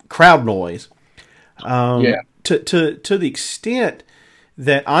little crowd noise. To the extent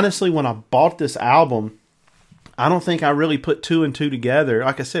that honestly, when I bought this album, I don't think I really put 2 and 2 together.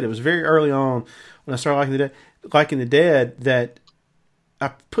 Like I said, it was very early on when I started liking the Dead that I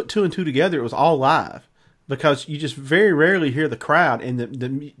put 2 and 2 together. It was all live because you just very rarely hear the crowd,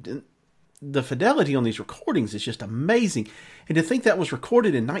 and the fidelity on these recordings is just amazing. And to think that was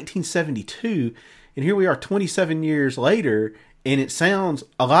recorded in 1972, and here we are 27 years later, and it sounds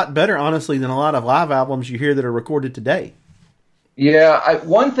a lot better, honestly, than a lot of live albums you hear that are recorded today. Yeah,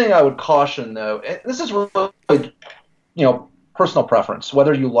 one thing I would caution, though, and this is really, personal preference,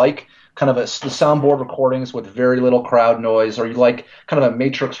 whether you like kind of the soundboard recordings with very little crowd noise, or you like kind of a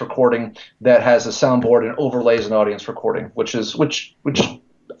matrix recording that has a soundboard and overlays an audience recording, which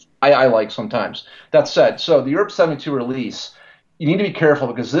I like sometimes. That said, so the Europe 72 release, you need to be careful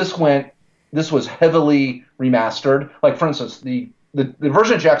because this was heavily remastered. Like, for instance, the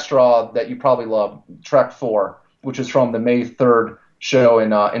version of Jack Straw that you probably love, track 4, which is from the May 3rd show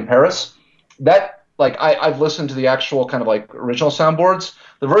in Paris, that, like, I've listened to the actual kind of like original soundboards.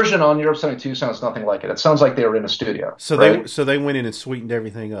 The version on Europe 72 sounds nothing like it. It sounds like they were in a studio. So right? they went in and sweetened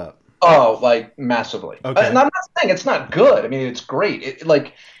everything up. Oh, like massively. Okay. And I'm not saying it's not good. I mean, it's great.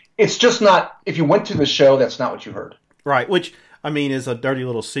 It's just not. If you went to the show, that's not what you heard. Right. Which, I mean, is a dirty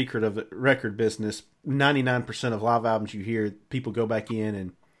little secret of the record business. 99% of live albums you hear, people go back in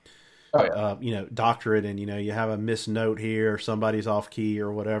and doctor it, and you have a missed note here, or somebody's off key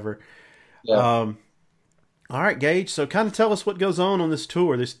or whatever. Yeah. All right, Gage. So, kind of tell us what goes on this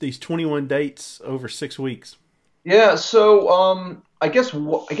tour. These 21 dates over 6 weeks. Yeah. So, I guess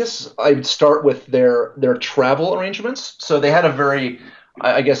I'd start with their travel arrangements. So they had a very,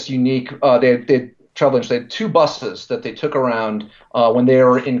 I guess, unique. They had travel. They had 2 buses that they took around when they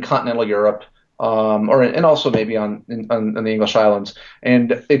were in continental Europe, and also maybe on the English islands.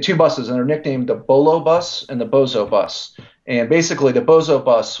 And they had 2 buses, and they're nicknamed the Bolo bus and the Bozo bus. And basically, the Bozo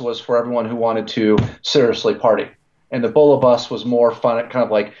bus was for everyone who wanted to seriously party, and the Bolo bus was more fun, kind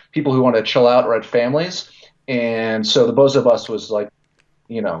of like people who wanted to chill out or had families. And so the Bozo bus was like,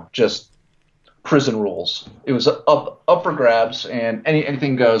 just prison rules. It was up for grabs, and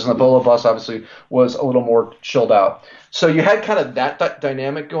anything goes. And the Bolo bus obviously was a little more chilled out. So you had kind of that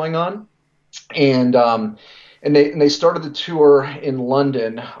dynamic going on, and they started the tour in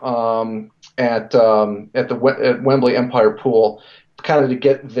London at Wembley Empire Pool, kind of to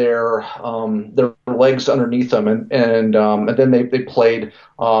get their legs underneath them, and then they played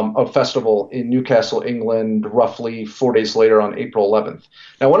a festival in Newcastle, England, roughly 4 days later on April 11th.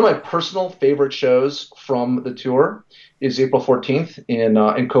 Now, one of my personal favorite shows from the tour is April 14th in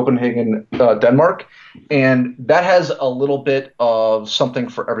Copenhagen, Denmark, and that has a little bit of something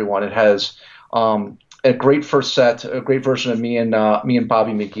for everyone. It has a great first set, a great version of me and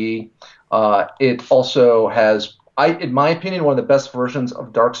Bobby McGee. It also has, in my opinion, one of the best versions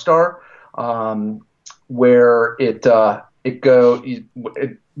of Dark Star, where it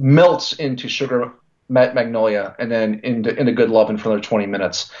melts into Sugar Magnolia and then into Good Lovin' for another 20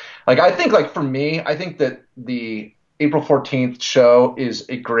 minutes. Like, I think, like, for me, I think that the April 14th show is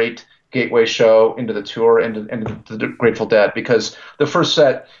a great gateway show into the tour and into the Grateful Dead, because the first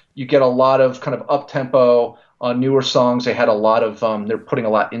set, you get a lot of kind of up-tempo, newer songs. They had a lot of they're putting a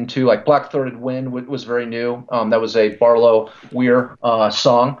lot into, like Black Throated Wind was very new. That was a Barlow Weir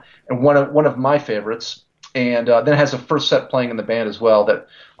song, and one of my favorites. And then it has a first set playing in the band as well that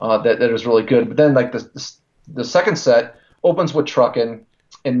is really good. But then, like, the second set opens with Truckin',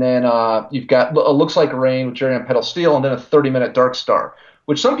 and then you've got Looks Like Rain with Jerry on Pedal Steel, and then a 30-minute Dark Star,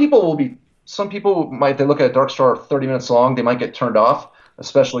 which some people might, they look at a Dark Star 30 minutes long, they might get turned off,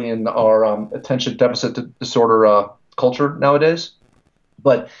 especially in our attention deficit disorder culture nowadays.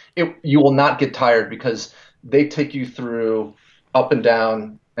 But you will not get tired, because they take you through up and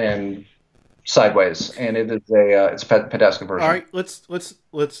down and sideways, and it's a fantastic version. All right, let's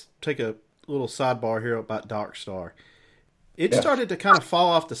take a little sidebar here about Dark Star. It started to kind of fall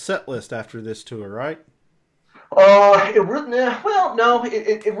off the set list after this tour, right? It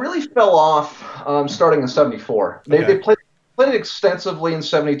really fell off starting in '74. They played it extensively in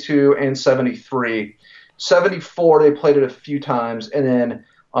 '72 and '73. '74 they played it a few times, and then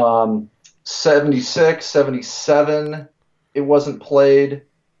 '76, '77 it wasn't played.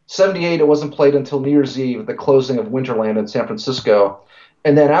 '78 it wasn't played until New Year's Eve at the closing of Winterland in San Francisco.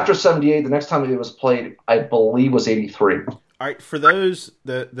 And then after '78, the next time it was played, I believe, was '83. All right, for those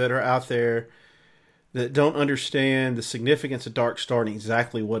that are out there that don't understand the significance of Dark Star and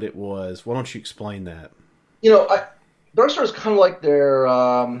exactly what it was, why don't you explain that? Dark Star is kind of like their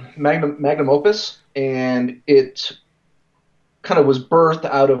magnum opus, and it kind of was birthed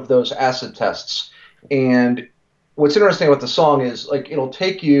out of those acid tests. And what's interesting about the song is, like, it'll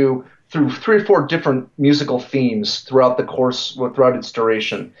take you through 3 or 4 different musical themes throughout its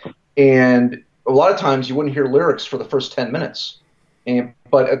duration. And a lot of times you wouldn't hear lyrics for the first 10 minutes.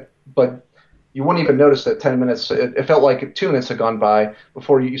 But you wouldn't even notice that 10 minutes, it felt like 2 minutes had gone by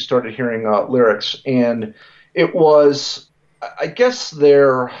before you started hearing lyrics. And it was, I guess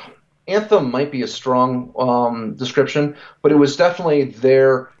their anthem might be a strong description, but it was definitely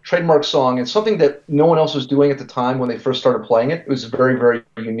their trademark song, and something that no one else was doing at the time when they first started playing it. It was very, very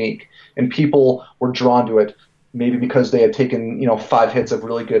unique, and people were drawn to it. maybe because they had taken 5 hits of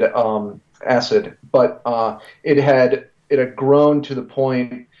really good acid, but it had grown to the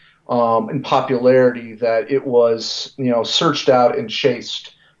point in popularity that it was searched out and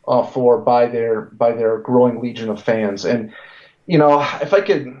chased for by their growing legion of fans. And if I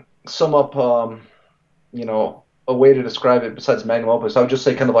could sum up a way to describe it besides magnum opus, I would just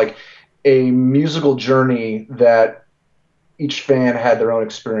say kind of like a musical journey that each fan had their own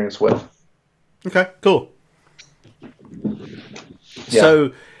experience with. Okay, cool.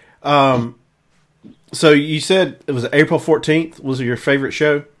 Yeah. So you said it was April 14th was your favorite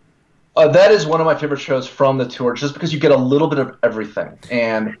show? That is one of my favorite shows from the tour, just because you get a little bit of everything.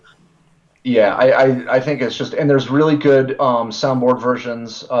 And yeah, I think it's just, and there's really good soundboard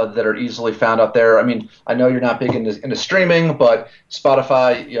versions that are easily found out there. I mean, I know you're not big into streaming, but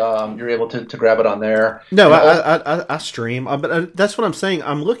Spotify, you're able to grab it on there. No, I stream, but that's what I'm saying.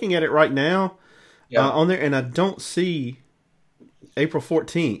 I'm looking at it right now on there, and I don't see April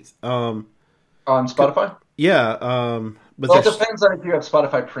 14th. On Spotify? Yeah. But well, it depends on if you have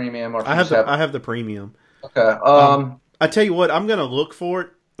Spotify Premium or if I have the premium. Okay. I tell you what, I'm going to look for it.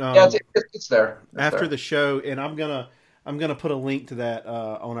 Yeah, it's there. After the show, and I'm gonna put a link to that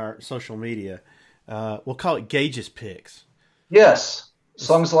on our social media. We'll call it Gage's Picks. Yes,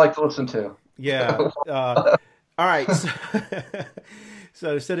 songs I like to listen to. Yeah. All right.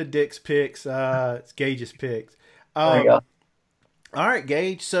 So instead of Dick's Picks, it's Gage's Picks. There you go. All right,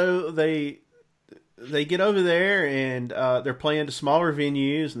 Gage. So they get over there and they're playing to smaller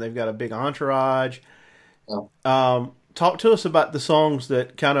venues, and they've got a big entourage. Oh. Talk to us about the songs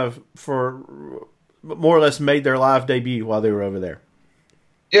that kind of, for more or less, made their live debut while they were over there.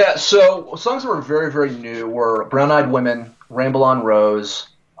 Yeah, so songs that were very, very new were Brown Eyed Women, Ramble on Rose,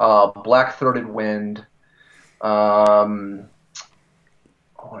 Black Throated Wind, let's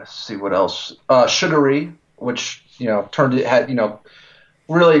see what else, Sugary, which,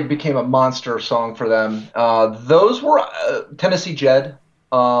 really became a monster song for them. Those were Tennessee Jed,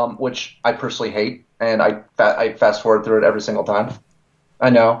 which I personally hate. And I fast forward through it every single time.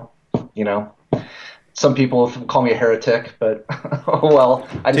 I know, some people call me a heretic, but well,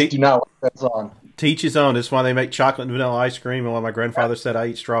 I just do not like that song. Teach his own. That's why they make chocolate and vanilla ice cream, and why my grandfather said I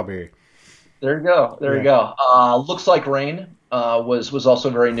eat strawberry. There you go. There you go. Looks Like Rain was also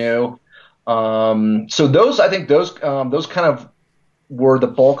very new. So those kind of were the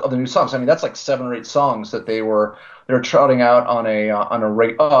bulk of the new songs. I mean, that's like 7 or 8 songs that they were trotting out on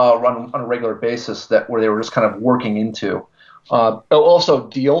a regular basis where they were just kind of working into. Also,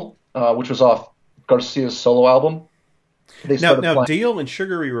 Deal, which was off Garcia's solo album. Now Deal and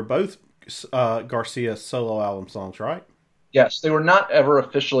Sugary were both Garcia's solo album songs, right? Yes, they were not ever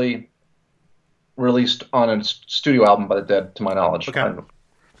officially released on a studio album by the Dead, to my knowledge. Okay.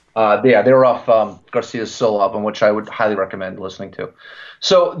 They were off Garcia's solo album, which I would highly recommend listening to.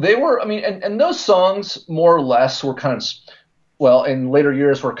 So they were, I mean, and those songs more or less were kind of, well, in later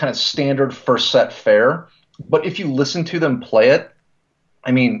years were kind of standard first set fare. But if you listen to them play it,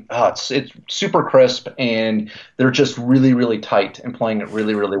 I mean, it's super crisp, and they're just really, really tight and playing it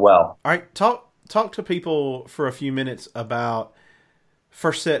really, really well. All right, talk to people for a few minutes about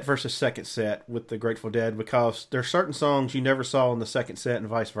first set versus second set with the Grateful Dead, because there are certain songs you never saw in the second set and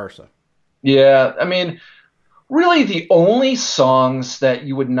vice versa. Yeah, I mean, really the only songs that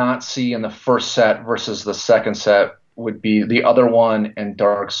you would not see in the first set versus the second set would be The Other One and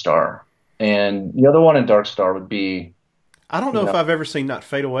Dark Star. And The Other One and Dark Star would be... I don't know if I've ever seen Not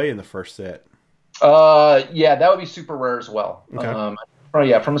Fade Away in the first set. Yeah, that would be super rare as well. Okay.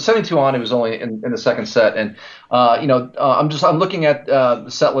 From 72 on, it was only in the second set, and I'm looking at the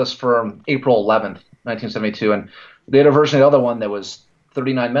set list for April 11th, 1972, and they had a version of The Other One that was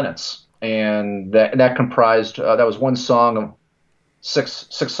 39 minutes, and that comprised that was one song of six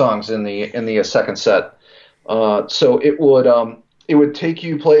songs in the second set. So it would take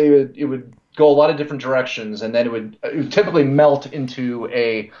you it would go a lot of different directions, and then it would typically melt into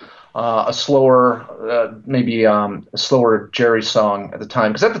a slower, maybe a slower Jerry song at the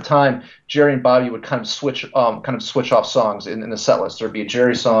time. Because at the time, Jerry and Bobby would kind of switch off songs in the set list. There'd be a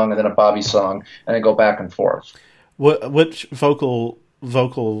Jerry song and then a Bobby song, and then go back and forth. Which vocalist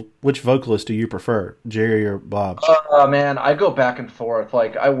do you prefer, Jerry or Bob? Man, I go back and forth.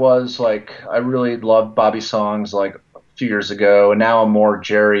 I really loved Bobby's songs a few years ago, and now I'm more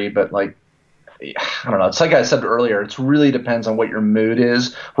Jerry, but I don't know. It's like I said earlier. It really depends on what your mood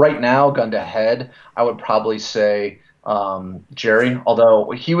is. Right now, gun to head, I would probably say Jerry. Although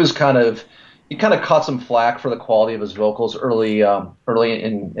he kind of caught some flack for the quality of his vocals early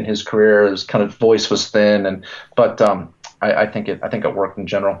in his career. His kind of voice was thin, but I think it worked in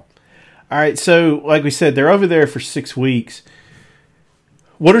general. All right, so like we said, they're over there for 6 weeks.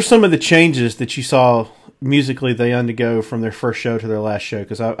 What are some of the changes that you saw musically they undergo from their first show to their last show?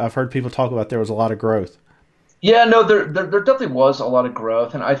 Because I've heard people talk about there was a lot of growth. Yeah, no, there definitely was a lot of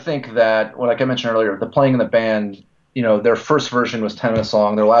growth, and I think that, well, like I mentioned earlier, the playing in the band, their first version was 10 minutes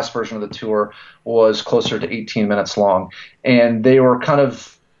long. Their last version of the tour was closer to 18 minutes long, and they were kind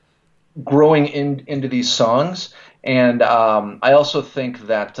of growing into these songs. And I also think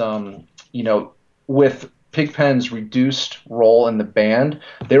that with Pigpen's reduced role in the band,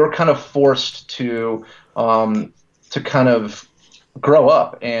 they were kind of forced to kind of grow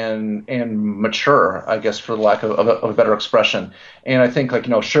up and mature, I guess, for the lack of a better expression. And I think, like,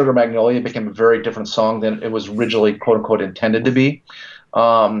 Sugar Magnolia became a very different song than it was originally, quote unquote, intended to be.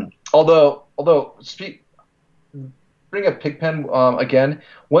 Although bring up Pigpen again,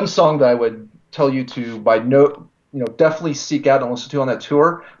 one song that I would tell you to definitely seek out and listen to on that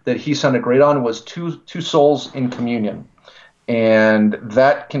tour that he sounded great on was Two Souls in Communion. And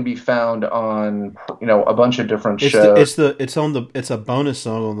that can be found on a bunch of different shows. It's a bonus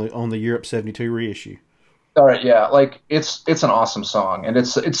song on the Europe 72 reissue. All right, yeah, like it's an awesome song, and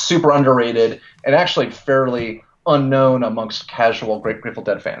it's super underrated and actually fairly unknown amongst casual Grateful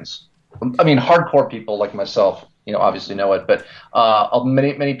Dead fans. I mean, hardcore people like myself, obviously know it, but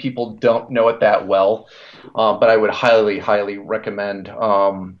many people don't know it that well. But I would highly, highly recommend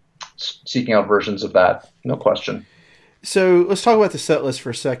seeking out versions of that. No question. So let's talk about the set list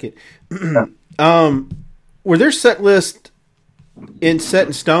for a second. Were their set list set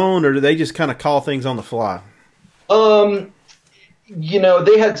in stone, or do they just kind of call things on the fly? They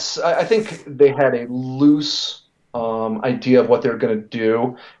had. I think they had a loose idea of what they were going to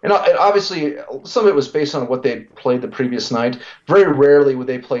do, and obviously some of it was based on what they played the previous night. Very rarely would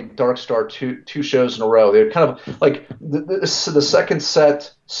they play Dark Star two shows in a row. They would kind of like the second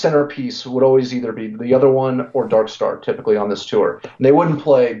set centerpiece would always either be the other one or Dark Star, typically on this tour. And they wouldn't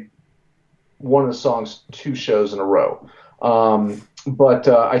play one of the songs 2 shows in a row. But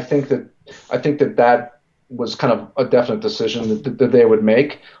I think that was kind of a definite decision that they would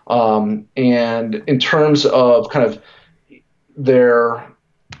make. And in terms of kind of their,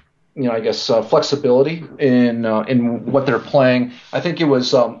 flexibility in what they're playing, I think it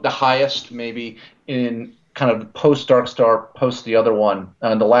was the highest maybe in kind of post Dark Star, post the other one.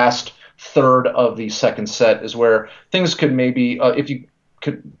 The last third of the second set is where things could maybe, if you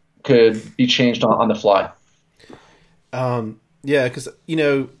could be changed on the fly. Yeah, because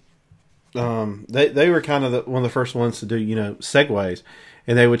they were kind of one of the first ones to do segues,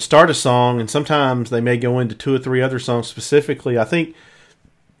 and they would start a song, and sometimes they may go into 2 or 3 other songs specifically. I think,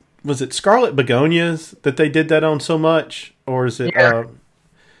 was it Scarlet Begonias that they did that on so much, or is it?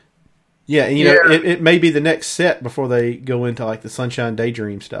 Yeah. It may be the next set before they go into like the Sunshine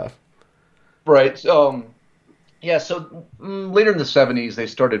Daydream stuff. Right. So later in the 70s, they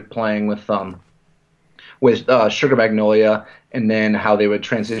started playing with Sugar Magnolia, and then how they would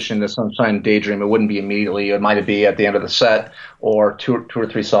transition to Sunshine Daydream. It wouldn't be immediately. It might be at the end of the set or 2 or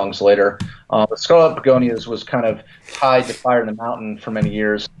 3 songs later. But Scarlet Begonias was kind of tied to Fire in the Mountain for many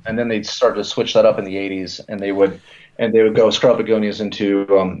years, and then they started to switch that up in the 80s, and they would go Scarlet Begonias into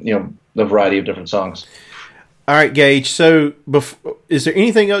a variety of different songs. All right, Gage. So, is there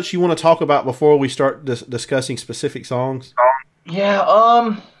anything else you want to talk about before we start discussing specific songs?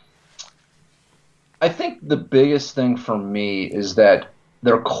 Yeah. I think the biggest thing for me is that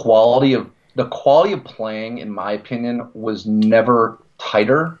the quality of playing, in my opinion, was never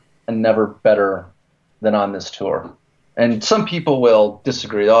tighter and never better than on this tour. And some people will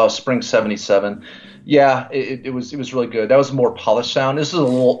disagree. Oh, Spring '77, yeah, it was really good. That was a more polished sound. This is a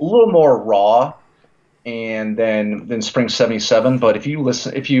little more raw, and than Spring '77. But I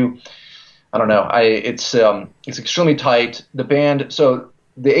don't know, it's extremely tight. The band, so.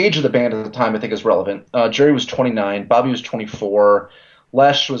 The age of the band at the time, I think, is relevant. Jerry was 29, Bobby was 24,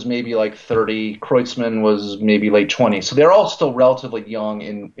 Lesh was maybe like 30, Kreutzmann was maybe late 20s. So they're all still relatively young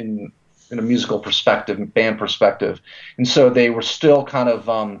in a musical perspective, band perspective. And so they were still kind of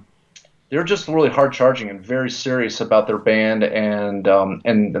they were just really hard charging and very serious about their band and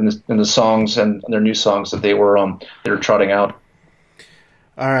the songs and their new songs that they were trotting out.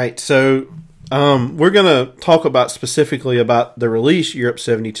 All right, so. We're going to talk specifically about the release Europe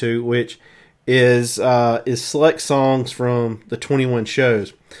 72, which is select songs from the 21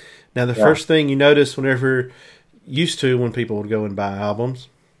 shows. Now, the first thing you notice when people would go and buy albums,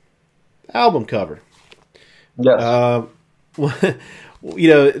 album cover. Yes.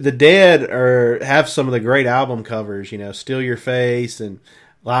 The Dead have some of the great album covers, Steal Your Face and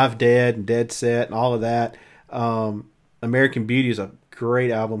Live Dead and Dead Set and all of that. American Beauty is a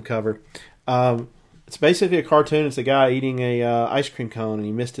great album cover. It's basically a cartoon. It's a guy eating a ice cream cone, and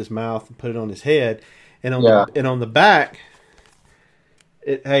he missed his mouth and put it on his head. And on the back,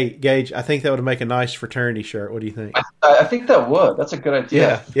 hey Gage, I think that would make a nice fraternity shirt. What do you think? I think that would. That's a good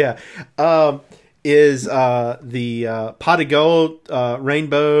idea. Yeah. Is the pot of gold,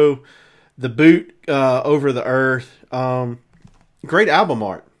 rainbow, the boot over the earth. Great album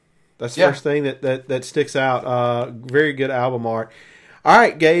art. That's the first thing that sticks out. Very good album art. All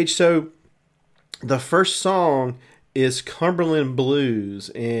right, Gage. So the first song is Cumberland Blues,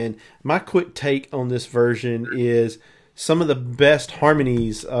 and my quick take on this version is some of the best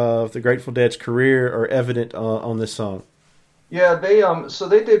harmonies of the Grateful Dead's career are evident on this song. Yeah, they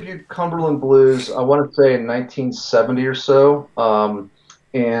debuted Cumberland Blues, I want to say in 1970 or so,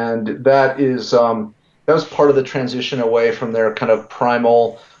 and that was part of the transition away from their kind of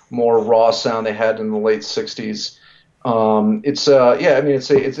primal, more raw sound they had in the late 60s. It's a really good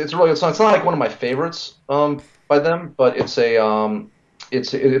song. It's not like one of my favorites by them, but it's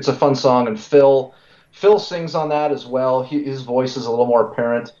a fun song, and Phil sings on that as well. His voice is a little more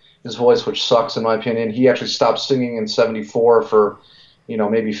apparent. His voice, which sucks in my opinion. He actually stopped singing in '74 for,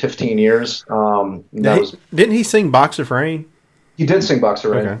 maybe 15 years. Didn't he sing Box of Rain? He did sing Box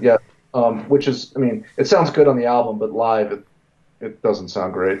of Rain, okay. yeah. Which is, it sounds good on the album, but live it doesn't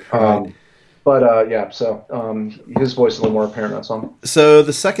sound great. Right. So his voice is a little more apparent in that song. So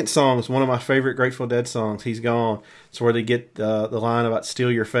the second song is one of my favorite Grateful Dead songs, He's Gone. It's where they get the line about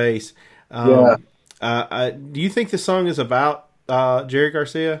steal your face. Do you think this song is about Jerry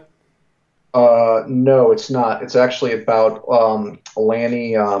Garcia? No, it's not. It's actually about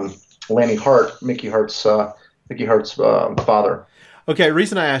Lanny Hart, Mickey Hart's father. Okay,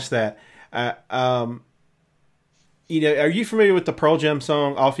 reason I asked that, are you familiar with the Pearl Jam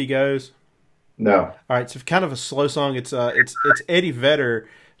song "Off He Goes"? No. All right, it's kind of a slow song. It's Eddie Vedder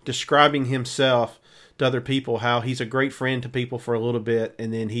describing himself to other people, how he's a great friend to people for a little bit,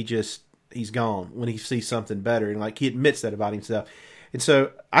 and then he's gone when he sees something better, and like he admits that about himself. And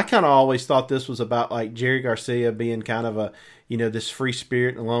so I kind of always thought this was about like Jerry Garcia being kind of a, this free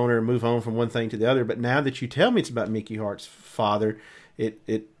spirit and loner and move on from one thing to the other. But now that you tell me it's about Mickey Hart's father,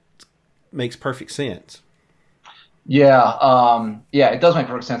 it makes perfect sense. Yeah, it does make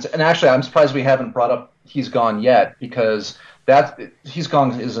perfect sense. And actually, I'm surprised we haven't brought up He's Gone yet, because He's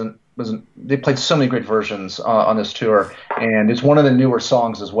Gone isn't. They played so many great versions on this tour, and it's one of the newer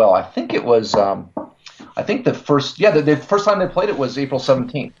songs as well. I think it was. I think the first time they played it was April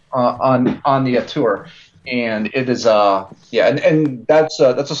 17th on the tour, and it is and that's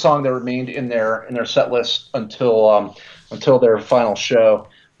a song that remained in their set list until their final show,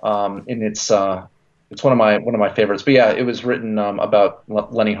 and it's one of my favorites. But yeah, it was written about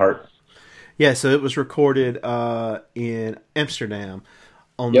Lenny Hart. Yeah, so it was recorded in Amsterdam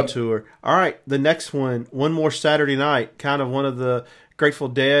on the tour. All right, the next one More Saturday Night, kind of one of the Grateful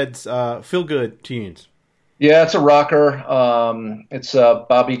Dead's feel-good tunes. Yeah, it's a rocker. It's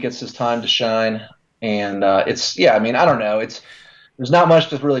Bobby Gets His Time to Shine, and I don't know. There's not much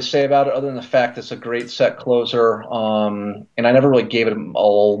to really say about it other than the fact it's a great set closer, and I never really gave it a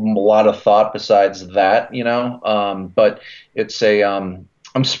lot of thought besides that, but it's I'm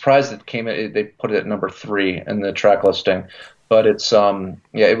surprised they put it at number 3 in the track listing, but it's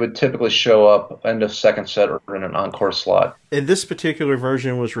it would typically show up end of second set or in an encore slot. And this particular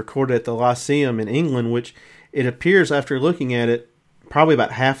version was recorded at the Lyceum in England, which it appears after looking at it, probably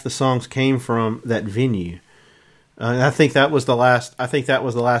about half the songs came from that venue. And I think that was the last. I think that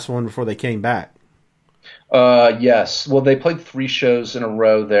was the last one before they came back. Yes. Well, they played 3 shows in a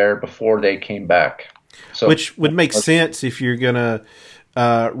row there before they came back. So, which would make sense if you're gonna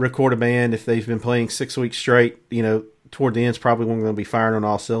record a band if they've been playing 6 weeks straight. Toward the end's probably when we're going to be firing on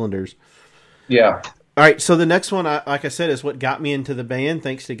all cylinders. Yeah. All right. So the next one, like I said, is what got me into the band,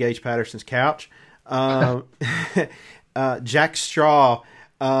 thanks to Gage Patterson's couch. Jack Straw.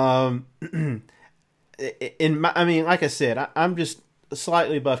 Like I said, I'm just a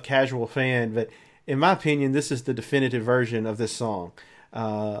slightly above casual fan, but in my opinion, this is the definitive version of this song.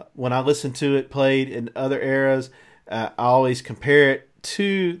 When I listen to it played in other eras, I always compare it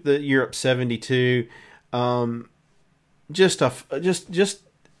to the Europe '72. Just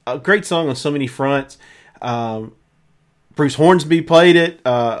a great song on so many fronts. Bruce Hornsby played it,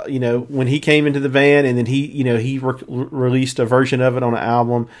 when he came into the band, and then he released a version of it on an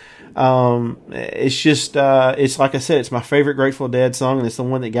album. It's like I said, it's my favorite Grateful Dead song, and it's the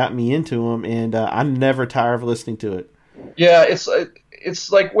one that got me into them, and I never tire of listening to it. Yeah, it's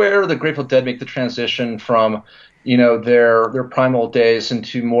like where the Grateful Dead make the transition from, their primal days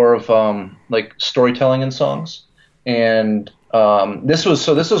into more of like storytelling in songs. And This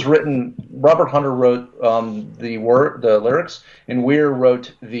was written. Robert Hunter wrote the lyrics, and Weir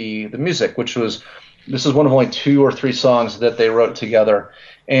wrote the music, this is one of only 2 or 3 songs that they wrote together.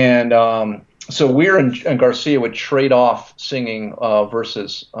 And so Weir and Garcia would trade off singing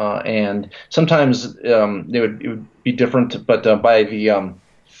verses, and sometimes it would be different. But by the I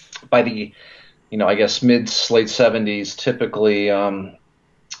guess mid late 70s, typically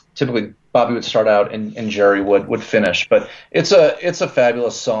Bobby would start out and Jerry would finish. But it's a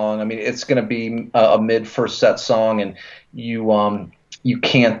fabulous song. I mean, it's going to be a mid first set song, and you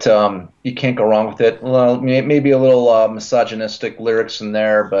can't go wrong with it. Well, maybe a little misogynistic lyrics in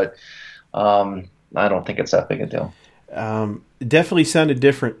there, but I don't think it's that big a deal. Definitely sounded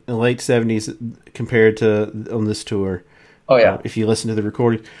different in the late 70s compared to on this tour. Oh, yeah. If you listen to the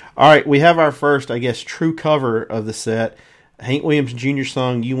recording. All right, we have our first, I guess, true cover of the set. Hank Williams Jr.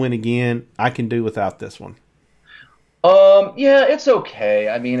 song, You Win Again. I can do without this one. Yeah, it's okay.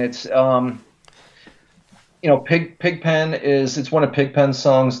 I mean, it's Pigpen it's one of Pigpen's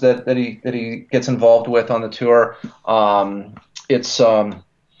songs that he gets involved with on the tour. It's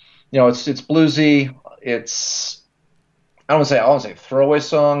bluesy. It's I don't want to say a throwaway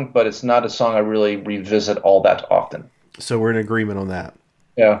song, but it's not a song I really revisit all that often. So we're in agreement on that.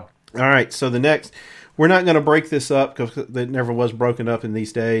 Yeah. All right. So the next, we're not going to break this up because it never was broken up in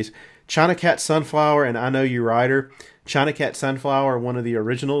these days. China Cat Sunflower and I Know You Rider. China Cat Sunflower, one of the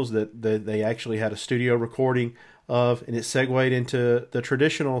originals that they actually had a studio recording of, and it segued into the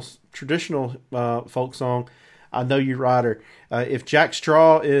traditional folk song, I Know You Rider. If Jack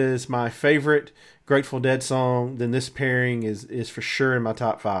Straw is my favorite Grateful Dead song, then this pairing is for sure in my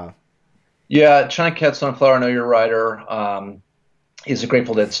top 5. Yeah, China Cat Sunflower, I Know Your Rider is a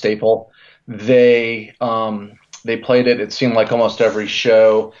Grateful Dead staple. They played it. It seemed like almost every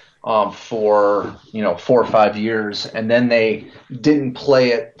show for 4 or 5 years, and then they didn't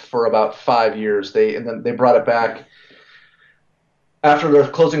play it for about 5 years. Then they brought it back after their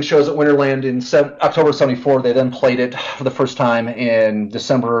closing shows at Winterland in October '74. They then played it for the first time in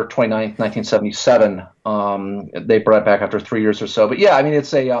December 29th, 1977. They brought it back after 3 years or so. But yeah, I mean,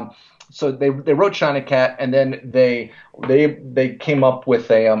 it's a so they wrote China Cat, and then they came up with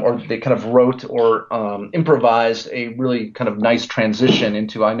or they kind of wrote or improvised a really kind of nice transition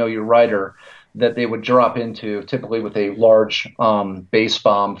into I Know Your Rider that they would drop into, typically with a large bass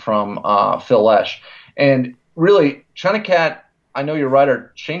bomb from Phil Lesh. And really, China Cat, I Know Your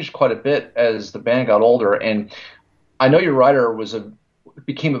Rider changed quite a bit as the band got older, and I Know Your Rider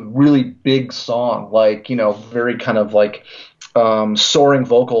became a really big song, very kind of like soaring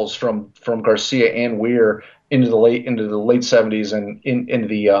vocals from Garcia and Weir into the late 70s and into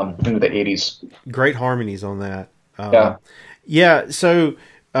the 80s. Great harmonies on that. Yeah. So,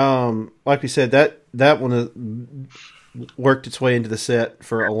 like we said, that one worked its way into the set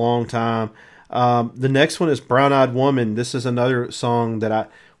for a long time. The next one is Brown Eyed Woman. This is another song that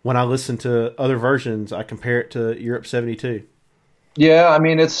when I listen to other versions, I compare it to Europe 72. Yeah, I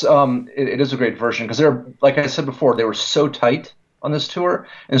mean, it is a great version because they're, like I said before, they were so tight on this tour,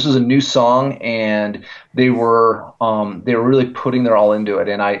 and this was a new song, and they were really putting their all into it.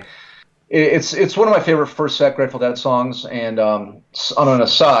 And it's one of my favorite first set Grateful Dead songs. And on an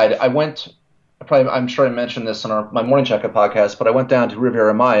aside, I'm sure I mentioned this on my Morning Jacket podcast, but I went down to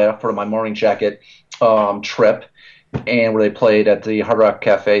Riviera Maya for my Morning Jacket trip, and where they played at the Hard Rock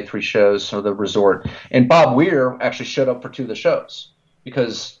Cafe, 3 shows, or the resort. And Bob Weir actually showed up for 2 of the shows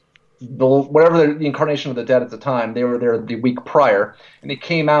because the incarnation of the Dead at the time, they were there the week prior, and they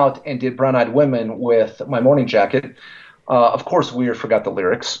came out and did Brown Eyed Women with My Morning Jacket. Of course, Weir forgot the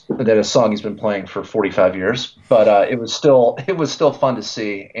lyrics. That is a song he's been playing for 45 years, but it was still fun to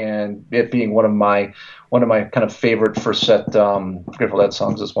see, and it being one of my kind of favorite first set Grateful Dead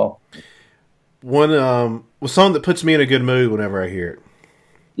songs as well. One song that puts me in a good mood whenever I hear it.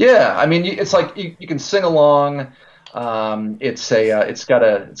 Yeah, I mean, it's like you can sing along. It's got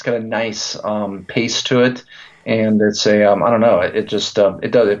a nice pace to it, and it's I don't know.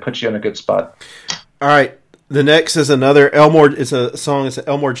 It puts you in a good spot. All right, the next is another Elmore. It's a song. It's an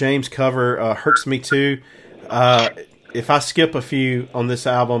Elmore James cover. Hurts Me Too. If I skip a few on this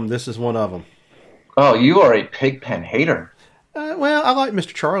album, this is one of them. Oh, you are a Pigpen hater. Well, I like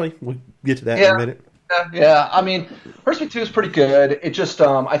Mr. Charlie. We'll get to that in a minute. Yeah. I mean, Hurts Me Too is pretty good. It just,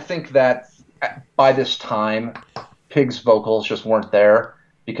 I think that by this time, Pig's vocals just weren't there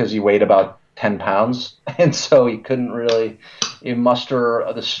because he weighed about 10 pounds. And so he couldn't really muster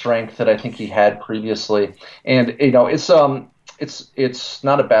the strength that I think he had previously. And, it's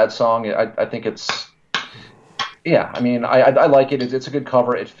not a bad song. I think it's, yeah, I mean, I like it. It's a good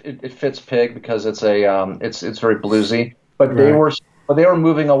cover. It fits Pig because it's very bluesy. but they Right. were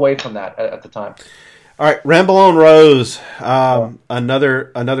moving away from that at the time. All right, Ramble on Rose,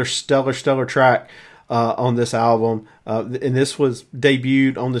 another stellar track on this album, and this was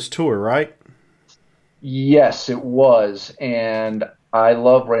debuted on this tour, right? Yes, it was, and I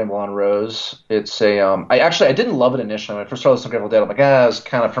love Ramble on Rose. It's I didn't love it initially when I first started listening to Grateful Dead. I'm like, it was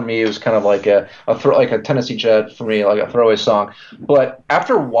kind of, for me, it was kind of like like a Tennessee Jet for me, like a throwaway song. But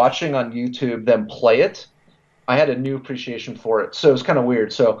after watching on YouTube them play it, I had a new appreciation for it. So it was kind of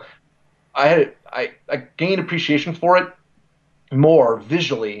weird. So I gained appreciation for it more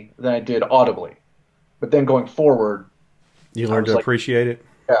visually than I did audibly. But then going forward, You learned to was like- appreciate it.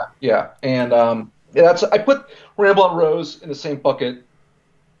 yeah, and I put Ramble on Rose in the same bucket,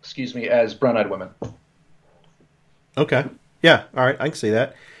 as Brown Eyed Women. Okay. Yeah. All right. I can see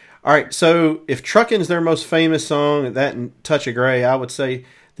that. All right. So if Truckin's their most famous song, that and Touch of Grey, I would say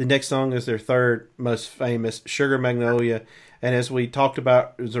the next song is their third most famous, Sugar Magnolia. And as we talked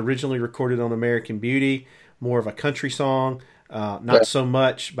about, it was originally recorded on American Beauty, more of a country song. Not so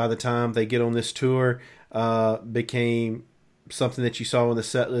much by the time they get on this tour, became something that you saw in the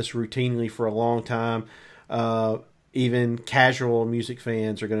set list routinely for a long time. Even casual music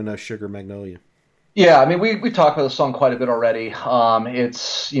fans are going to know Sugar Magnolia. Yeah, I mean, we talked about the song quite a bit already.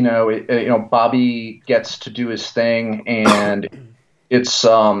 It's Bobby gets to do his thing, and it's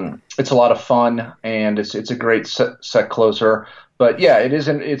a lot of fun, and it's a great set closer. But yeah,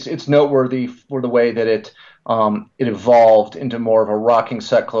 it's noteworthy for the way that it evolved into more of a rocking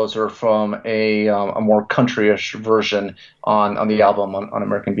set closer from a more countryish version on the album on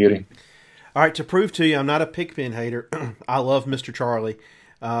American Beauty. All right, to prove to you, I'm not a Pigpen hater. I love Mr. Charlie.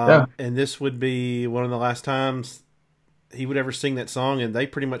 And this would be one of the last times he would ever sing that song, and they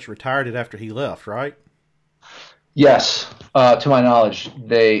pretty much retired it after he left, right? Yes, to my knowledge,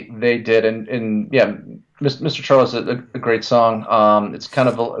 they did, and yeah, Mr. Charlie's a great song. It's kind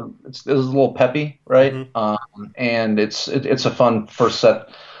of it's a little peppy, right? Mm-hmm. And it's a fun first set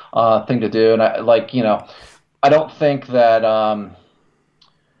thing to do, and I don't think that.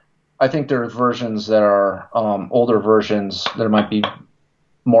 I think there are versions that are older versions that might be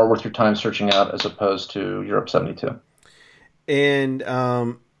more worth your time searching out as opposed to Europe 72.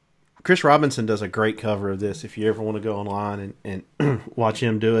 And Chris Robinson does a great cover of this if you ever want to go online and watch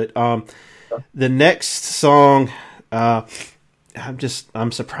him do it. The next song, I'm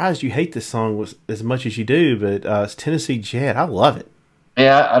surprised you hate this song as much as you do, but it's Tennessee Jet. I love it.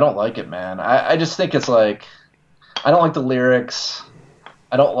 Yeah, I don't like it, man. I just think it's like, I don't like the lyrics.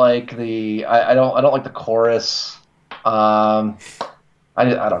 I don't like I don't like the chorus. I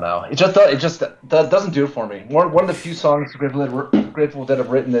don't know. It just doesn't do it for me. One of the few songs Grateful Dead have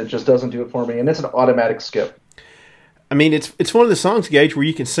written that just doesn't do it for me, and it's an automatic skip. I mean, it's one of the songs, Gage, where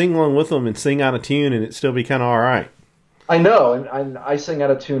you can sing along with them and sing out of tune, and it still be kind of all right. I know, and I sing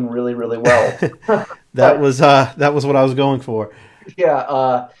out of tune really, really well. That was what I was going for.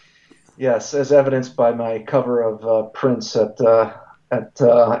 Yeah. Yes, as evidenced by my cover of Prince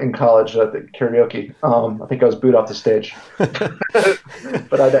in college at the karaoke. I think I was booed off the stage,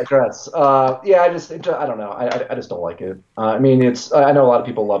 but I digress. Yeah, I don't know. I just don't like it. I mean, I know a lot of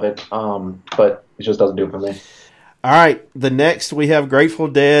people love it, but it just doesn't do it for me. All right, the next we have Grateful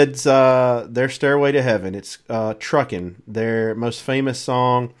Dead's their Stairway to Heaven. It's Truckin', their most famous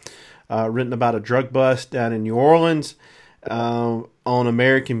song, written about a drug bust down in New Orleans, on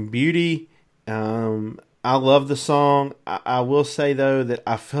American Beauty. I love the song. I will say, though, that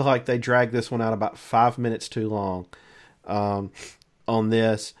I feel like they dragged this one out about 5 minutes too long on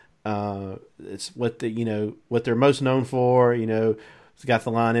this. It's what they're most known for. It's got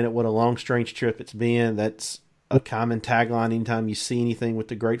the line in it, "What a long, strange trip it's been." That's a common tagline anytime you see anything with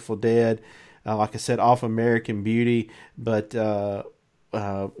the Grateful Dead. Like I said, off American Beauty, but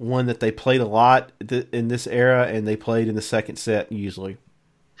one that they played a lot in this era, and they played in the second set usually.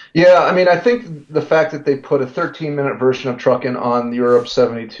 Yeah, I mean, I think the fact that they put a 13-minute version of Truckin' on the Europe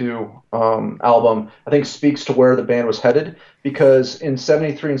 72 album, I think speaks to where the band was headed, because in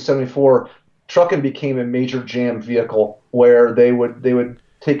 73 and 74, Truckin' became a major jam vehicle where they would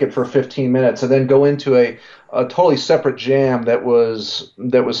take it for 15 minutes and then go into a totally separate jam that was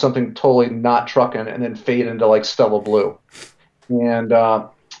something totally not Truckin', and then fade into like Stella Blue. And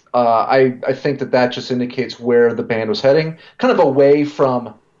I think that just indicates where the band was heading, kind of away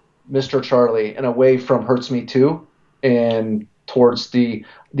from Mr. Charlie and away from Hurts Me Too, and towards the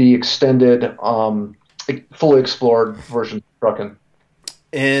extended, fully explored version of Truckin'.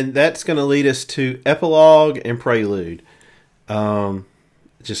 And that's going to lead us to Epilogue and Prelude.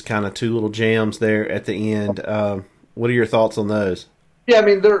 Just kind of two little jams there at the end. What are your thoughts on those? Yeah, I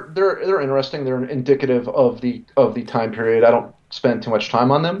mean they're interesting. They're indicative of the time period. I don't spend too much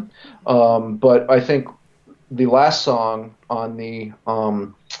time on them, but I think the last song on the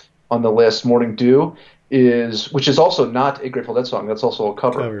list, "Morning Dew," which is also not a Grateful Dead song. That's also a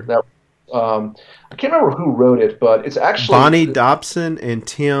cover. Cover. I can't remember who wrote it, but it's actually Bonnie Dobson and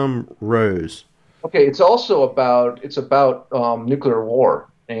Tim Rose. okay. It's about nuclear war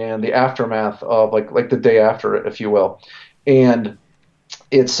and the aftermath of like the day after it, if you will, and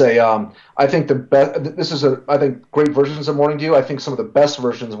it's a I think the best. This is I think great versions of Morning Dew. I think some of the best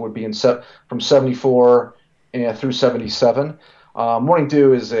versions would be from '74 and through '77. Morning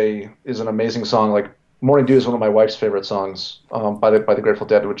Dew is an amazing song. Like Morning Dew is one of my wife's favorite songs by the Grateful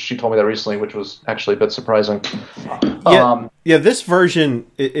Dead, which she told me that recently, which was actually a bit surprising. Yeah, this version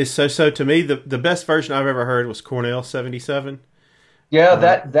is so to me the best version I've ever heard was Cornell '77. Yeah,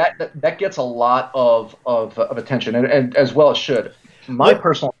 that gets a lot of attention, and as well it should. My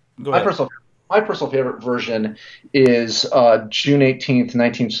personal Go my ahead. personal my personal favorite version is June 18th,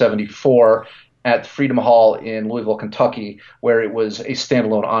 1974, at Freedom Hall in Louisville, Kentucky, where it was a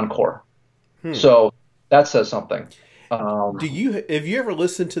standalone encore. So that says something. Have you ever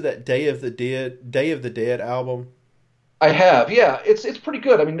listened to that Day of the Dead album? I have, yeah, it's pretty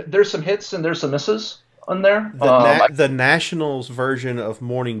good. I mean, there's some hits and there's some misses on there. The Nationals version of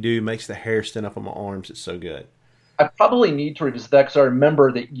Morning Dew makes the hair stand up on my arms. It's so good. I probably need to revisit that because I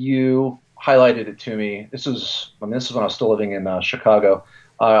remember that you highlighted it to me. This is when I was still living in Chicago.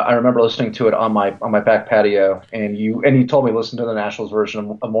 I remember listening to it on my back patio, and you told me to listen to the Nationals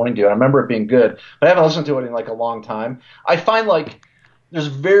version of Morning Dew. I remember it being good, but I haven't listened to it in like a long time. I find like there's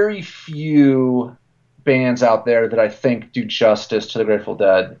very few bands out there that I think do justice to the Grateful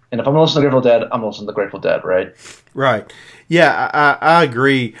Dead. And if I'm gonna listen to the Grateful Dead, I'm gonna listen to the Grateful Dead, right? Right. Yeah, I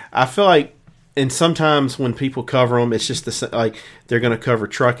agree. I feel like, and sometimes when people cover them, it's just like they're going to cover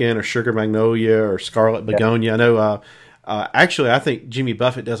Truckin' or Sugar Magnolia or Scarlet Begonia. I know. Actually, I think Jimmy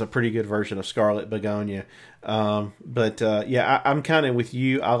Buffett does a pretty good version of Scarlet Begonia. I'm kind of with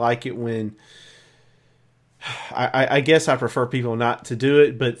you. I like it when. I guess I prefer people not to do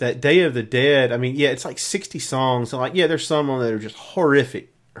it, but that Day of the Dead, I mean, yeah, it's like 60 songs. And like, yeah, there's some on that are just horrific.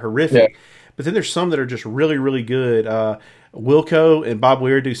 Yeah. But then there's some that are just really, really good. Wilco and Bob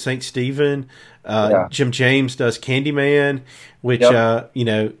Weir do St. Stephen. Jim James does Candyman, which, I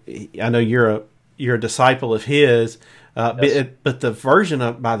know you're a disciple of his. Yes. But the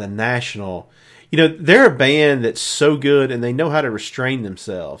version by the National, they're a band that's so good and they know how to restrain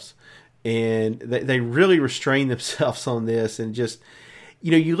themselves. And they really restrain themselves on this, and just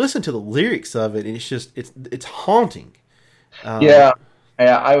you listen to the lyrics of it, and it's haunting. Yeah,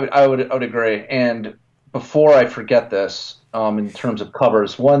 I would agree. And before I forget this, in terms of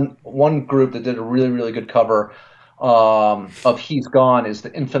covers, one group that did a really really good cover of "He's Gone" is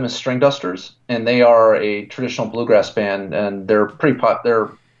the infamous String Dusters, and they are a traditional bluegrass band, and they're they're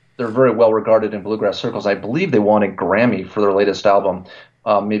very well regarded in bluegrass circles. I believe they won a Grammy for their latest album.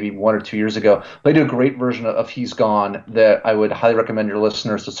 Maybe 1 or 2 years ago. They do a great version of "He's Gone" that I would highly recommend your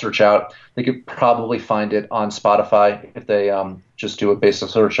listeners to search out. They could probably find it on Spotify if they just do a basic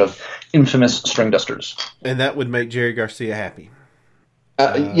search of "infamous String Dusters." And that would make Jerry Garcia happy.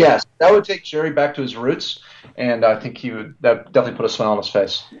 Yes, that would take Jerry back to his roots, and I think that definitely put a smile on his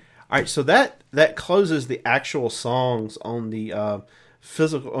face. All right, so that closes the actual songs on the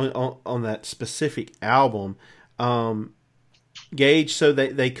physical on that specific album. Gage, so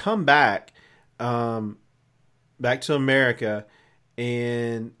they come back to America,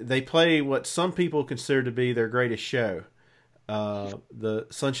 and they play what some people consider to be their greatest show, the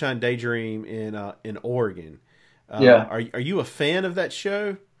Sunshine Daydream in Oregon. Are you a fan of that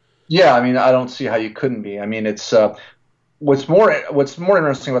show? Yeah, I mean, I don't see how you couldn't be. I mean, it's what's more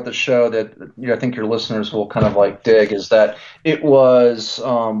interesting about the show that I think your listeners will kind of like dig is that it was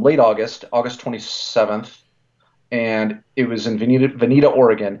late August 27th. And it was in Veneta,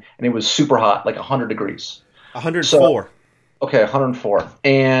 Oregon, and it was super hot, like 100 degrees. 104. So, okay, 104.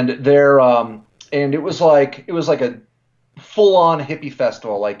 And and it was like a full-on hippie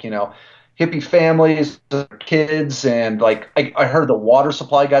festival, like hippie families, kids, and like I heard the water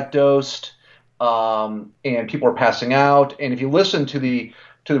supply got dosed, and people were passing out. And if you listen to the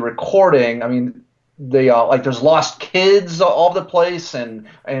recording, I mean, they there's lost kids all over the place, and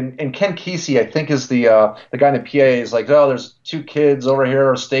Ken Kesey, I think, is the guy in the PA is like, oh, there's 2 kids over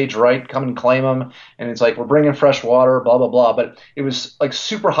here, stage right, come and claim them, and it's like, we're bringing fresh water, blah blah blah. But it was like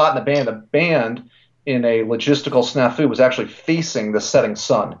super hot in the band. The band, in a logistical snafu, was actually facing the setting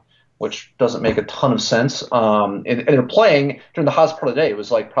sun, which doesn't make a ton of sense. And they're playing during the hottest part of the day. It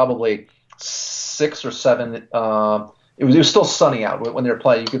was like probably 6 or 7. it was still sunny out when they were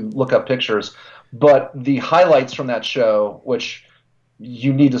playing. You could look up pictures, but the highlights from that show, which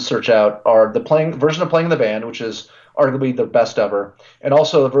you need to search out, are the version of Playing in the Band, which is arguably the best ever, and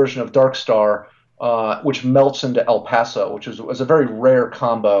also the version of Dark Star, which melts into El Paso, which was a very rare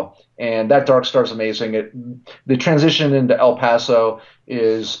combo. And that Dark Star is amazing. The transition into El Paso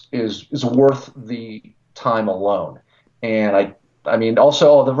is worth the time alone. And I mean,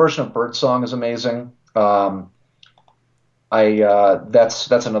 also the version of Birdsong is amazing. That's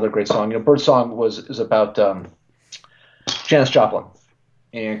another great song. Birdsong is about Janis Joplin,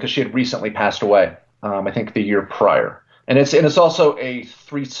 and because she had recently passed away, I think the year prior. And it's also a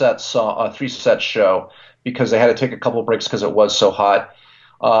three-set show because they had to take a couple of breaks because it was so hot.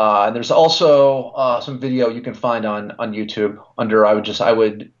 And there's also some video you can find on YouTube under I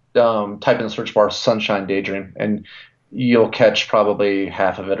would type in the search bar "Sunshine Daydream" and you'll catch probably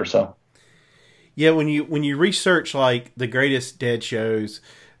half of it or so. Yeah, when you research like the greatest Dead shows,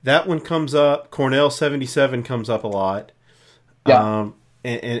 that one comes up. Cornell 77 comes up a lot. Yeah.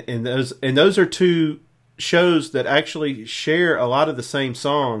 And those are two shows that actually share a lot of the same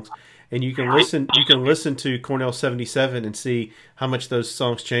songs, and you can listen to Cornell 77 and see how much those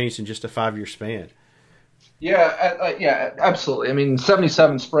songs changed in just a 5-year span. Yeah, absolutely. I mean,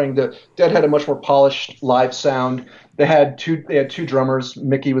 77 Spring, the Dead had a much more polished live sound. They had two drummers.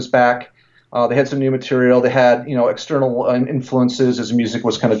 Mickey was back. They had some new material. They had external influences as music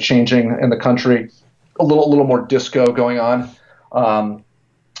was kind of changing in the country. A little more disco going on.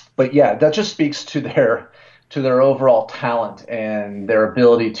 But yeah, that just speaks to their overall talent and their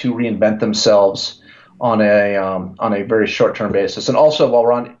ability to reinvent themselves on a very short-term basis. And also, while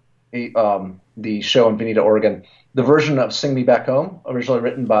we're on the show in Bonita, Oregon, the version of "Sing Me Back Home," originally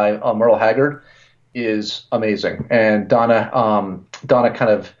written by Merle Haggard, is amazing. And Donna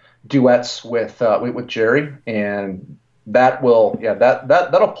kind of duets with Jerry, and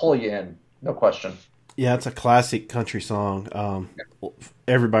that'll pull you in, no question. Yeah, it's a classic country song.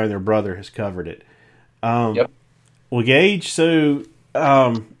 Everybody and their brother has covered it. Yep. Well, Gage, so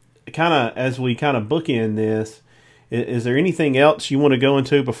kind of as we kind of bookend this, is there anything else you want to go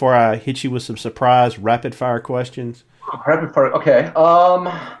into before I hit you with some surprise rapid fire questions? Rapid fire, okay.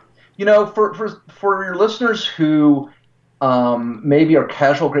 For your listeners who maybe are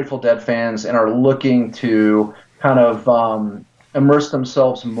casual Grateful Dead fans and are looking to kind of immerse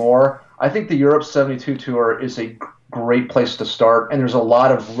themselves more, I think the Europe 72 tour is a great place to start, and there's a lot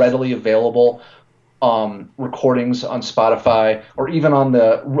of readily available recordings on Spotify or even on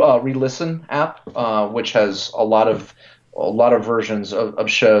the Re-Listen app, which has a lot of versions of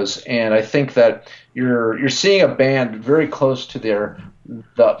shows. And I think that you're seeing a band very close to their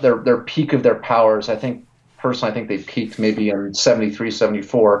peak of their powers. Personally, I think they peaked maybe in 73,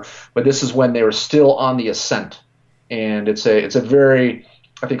 74, but this is when they were still on the ascent. And it's a very,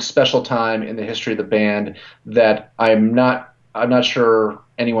 I think, special time in the history of the band that I'm not sure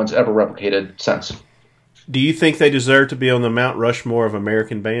anyone's ever replicated since. Do you think they deserve to be on the Mount Rushmore of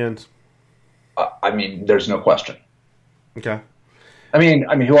American bands? I mean, there's no question. Okay. I mean,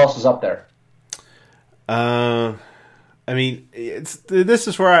 who else is up there? I mean, this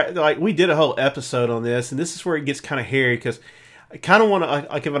is where we did a whole episode on this, and this is where it gets kind of hairy because I kind of want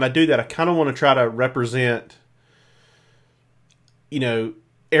to, when I do that, I kind of want to try to represent,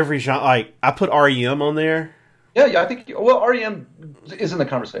 every genre. Like, I put REM on there. Yeah, I think, REM is in the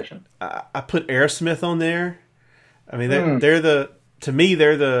conversation. I put Aerosmith on there. I mean, they're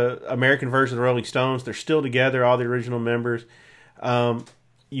the American version of the Rolling Stones. They're still together, all the original members.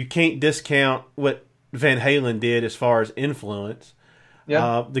 You can't discount what Van Halen did as far as influence.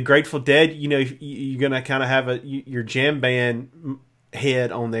 Yeah. The Grateful Dead, you're going to kind of have your jam band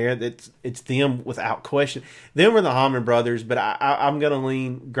head on there. It's them without question. Them were the Allman Brothers, but I'm going to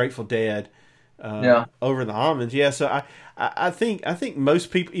lean Grateful Dead over the Allmans. Yeah, so I think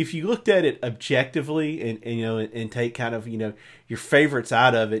most people, if you looked at it objectively and take kind of your favorites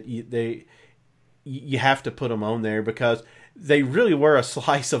out of it, you have to put them on there because they really were a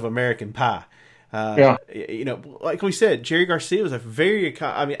slice of American pie. Like we said, Jerry Garcia was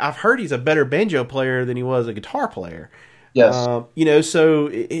I've heard he's a better banjo player than he was a guitar player. Yes. So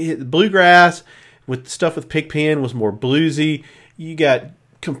bluegrass with stuff with Pigpen was more bluesy. You got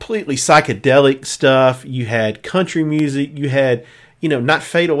completely psychedelic stuff. You had country music. You had, Not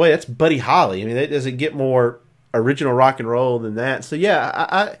Fade Away. That's Buddy Holly. I mean, that doesn't get more original rock and roll than that. So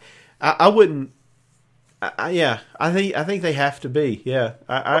yeah, I wouldn't. I think they have to be. Yeah,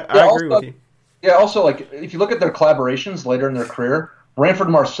 I agree with you. Yeah. Also, if you look at their collaborations later in their career, Branford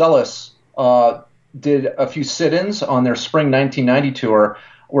Marsalis did a few sit-ins on their spring 1990 tour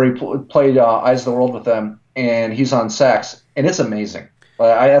where he played Eyes of the World with them. and he's on sax, and it's amazing.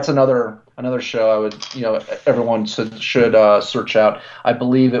 That's another show I would everyone should search out. I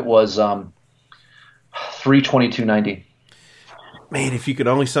believe it was 3/22/90. Man, if you could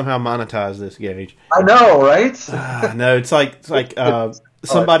only somehow monetize this, Gage. I know, right? No, it's like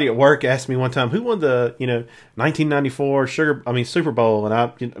somebody at work asked me one time who won the 1994 Super Bowl, and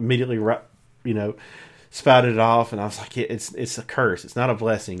I immediately spouted it off, and I was like, it's a curse. It's not a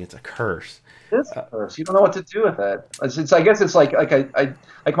blessing. It's a curse. It's a curse. You don't know what to do with it. I guess it's like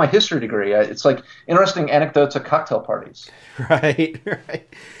my history degree. It's like interesting anecdotes at cocktail parties. Right.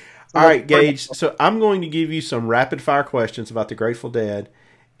 All right, Gage. So I'm going to give you some rapid fire questions about the Grateful Dead,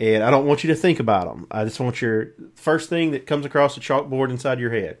 and I don't want you to think about them. I just want your first thing that comes across the chalkboard inside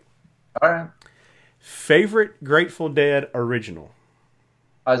your head. All right. Favorite Grateful Dead original?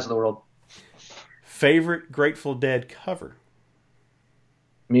 Eyes of the World. Favorite Grateful Dead cover?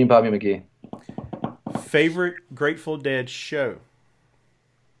 Me and Bobby McGee. Favorite Grateful Dead show?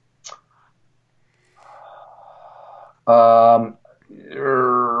 I'm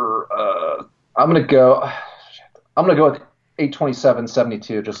gonna go with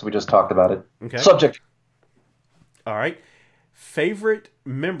 8/27/72. We just talked about it. Okay. Subject. All right. Favorite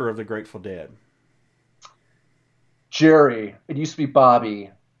member of the Grateful Dead? Jerry. It used to be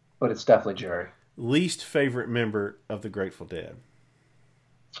Bobby, but it's definitely Jerry. Least favorite member of the Grateful Dead?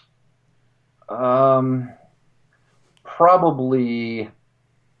 Probably.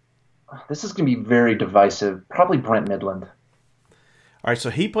 This is gonna be very divisive. Probably Brent Midland. All right,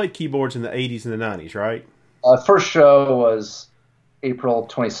 so he played keyboards in the 80s and the 90s, right? First show was April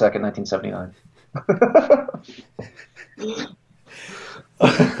 22nd, 1979.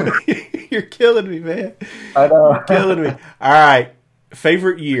 You're killing me, man. I know. You're killing me. All right,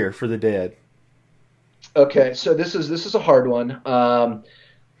 favorite year for the Dead? Okay, so this is a hard one. I'm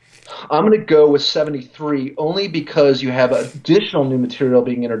going to go with 73 only because you have additional new material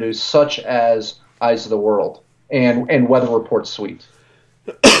being introduced, such as Eyes of the World and Weather Report Suite.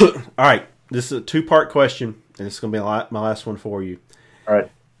 All right, this is a two-part question, and it's going to be my last one for you. All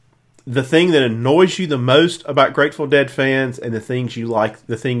right. The thing that annoys you the most about Grateful Dead fans, and the thing you like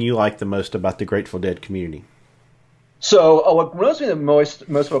the most about the Grateful Dead community. So, what annoys me the most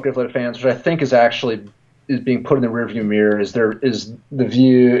about Grateful Dead fans, which I think is being put in the rearview mirror, is the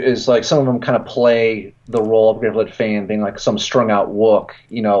view is like some of them kind of play the role of Grateful Dead fan, being like some strung out wook,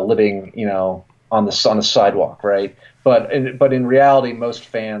 living, on the sidewalk, right? But in reality, most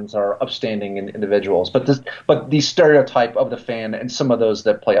fans are upstanding individuals. But the stereotype of the fan and some of those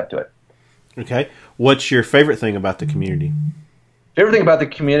that play up to it. Okay. What's your favorite thing about the community? Favorite thing about the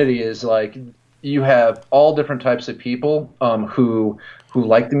community is like you have all different types of people who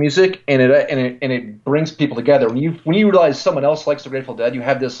like the music, and it brings people together. When you realize someone else likes the Grateful Dead, you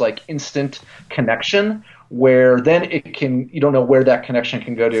have this like instant connection where then you don't know where that connection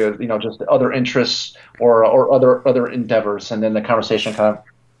can go to, just other interests or other endeavors, and then the conversation kind of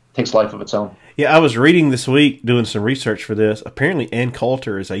takes life of its own. Yeah, I was reading this week, doing some research for this. Apparently, Ann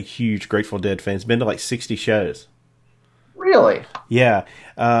Coulter is a huge Grateful Dead fan. He's been to like 60 shows. Really? Yeah.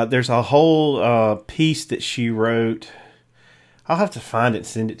 There's a whole piece that she wrote. I'll have to find it and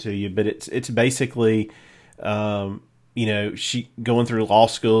send it to you, but it's basically, she going through law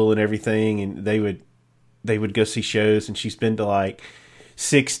school and everything, and they would go see shows, and she's been to like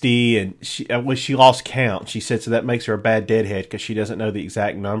 60, and she lost count. She said, so that makes her a bad deadhead because she doesn't know the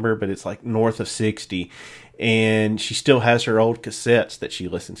exact number, but it's like north of 60, and she still has her old cassettes that she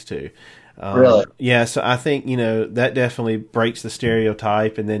listens to. Really? Yeah, so I think, that definitely breaks the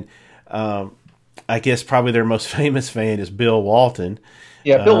stereotype. And then I guess probably their most famous fan is Bill Walton.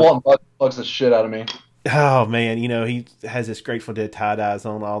 Yeah, Bill Walton bugs the shit out of me. Oh, man, he has this Grateful Dead tie-dyes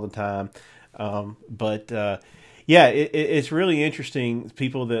on all the time. It's really interesting,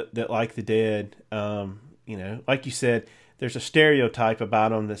 people that like the Dead. Like you said, there's a stereotype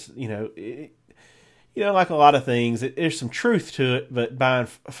about them that's, like a lot of things, there's some truth to it, but by and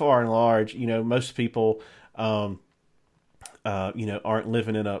far and large, most people, aren't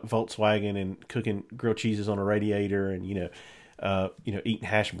living in a Volkswagen and cooking grilled cheeses on a radiator and, eating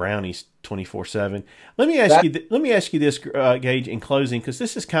hash brownies 24/7. Let me ask you this, Gage, in closing, because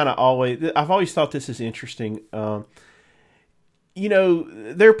this is kind of I've always thought this is interesting.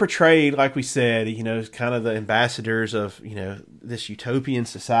 They're portrayed, like we said, as kind of the ambassadors of, this utopian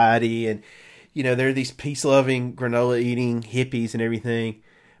society, and, they're these peace-loving, granola-eating hippies and everything.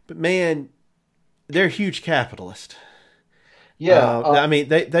 But, man, they're huge capitalists. Yeah.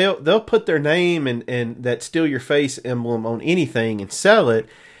 They'll put their name and that Steal Your Face emblem on anything and sell it.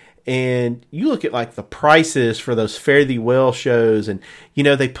 And you look at, like, the prices for those Fare Thee Well shows, and,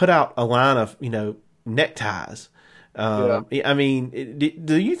 they put out a line of, neckties. I mean,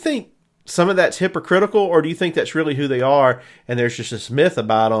 do you think some of that's hypocritical, or do you think that's really who they are, and there's just this myth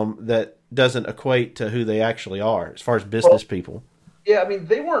about them that doesn't equate to who they actually are as far as business people? Yeah, I mean,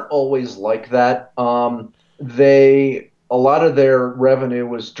 they weren't always like that. A lot of their revenue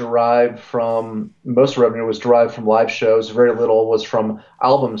was derived from live shows. Very little was from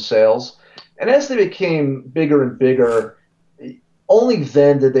album sales. And as they became bigger and bigger, only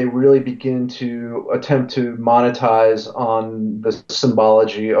then did they really begin to attempt to monetize on the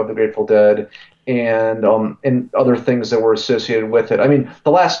symbology of the Grateful Dead and other things that were associated with it. I mean,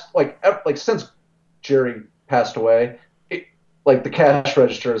 the last since Jerry passed away, the cash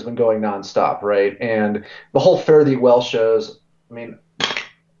register has been going nonstop, right? And the whole Fare Thee Well shows, I mean,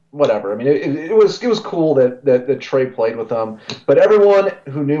 whatever. I mean, it was cool that Trey played with them, but everyone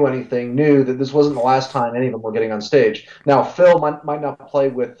who knew anything knew that this wasn't the last time any of them were getting on stage. Now, Phil might not play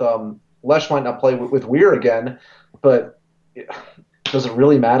with Lesh might not play with Weir again, but does it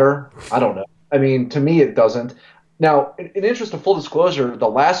really matter? I don't know. I mean, to me, it doesn't. Now, in interest of full disclosure, the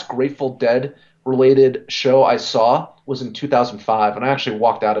last Grateful Dead related show I saw was in 2005, and I actually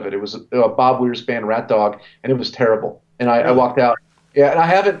walked out of it. It was Bob Weir's band Rat Dog, and it was terrible. And I walked out. Yeah, and I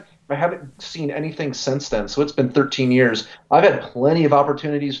haven't seen anything since then. So it's been 13 years. I've had plenty of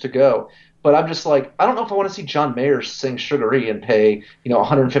opportunities to go, but I'm just like, I don't know if I want to see John Mayer sing Sugar-E and pay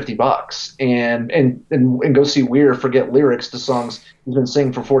 $150 and go see Weir forget lyrics to songs he's been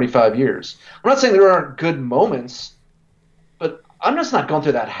singing for 45 years. I'm not saying there aren't good moments, but I'm just not going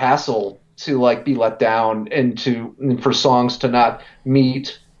through that hassle to be let down and for songs to not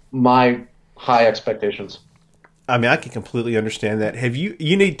meet my high expectations. I mean, I can completely understand that.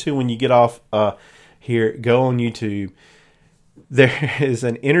 You need to, when you get off here, go on YouTube. There is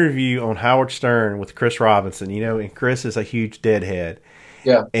an interview on Howard Stern with Chris Robinson, and Chris is a huge Deadhead.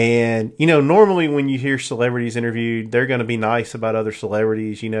 Yeah. And, normally when you hear celebrities interviewed, they're going to be nice about other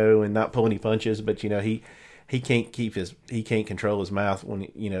celebrities, and not pull any punches, but, he can't control his mouth when,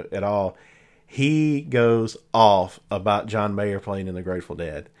 at all. He goes off about John Mayer playing in the Grateful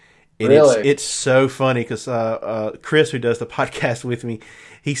Dead. And really? It's so funny because Chris, who does the podcast with me,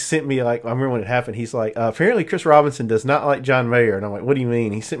 he sent me I remember when it happened. He's like, apparently Chris Robinson does not like John Mayer, and I'm like, what do you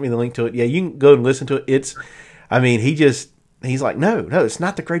mean? He sent me the link to it. Yeah, you can go and listen to it. He's like, no, it's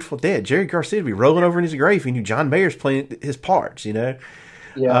not the Grateful Dead. Jerry Garcia would be rolling over in his grave if he knew John Mayer's playing his parts.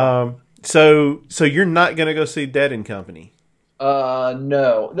 Yeah. So you're not gonna go see Dead and Company?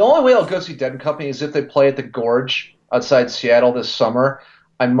 No. The only way I'll go see Dead and Company is if they play at the Gorge outside Seattle this summer.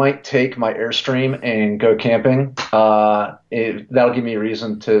 I might take my Airstream and go camping. That'll give me a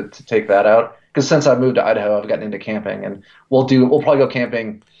reason to take that out. Because since I moved to Idaho, I've gotten into camping, and we'll probably go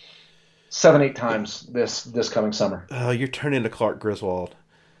camping 7-8 times this coming summer. You're turning into Clark Griswold.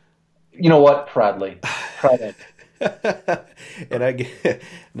 You know what? Proudly. And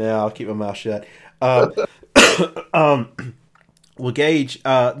I'll keep my mouth shut. Well, Gage,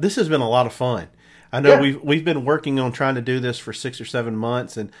 this has been a lot of fun. I know we've been working on trying to do this for 6 or 7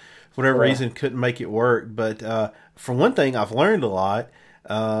 months, and for whatever reason couldn't make it work. But for one thing, I've learned a lot.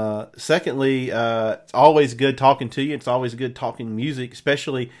 Secondly, it's always good talking to you. It's always good talking music,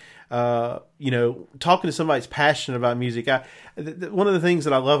 especially talking to somebody that's passionate about music. One of the things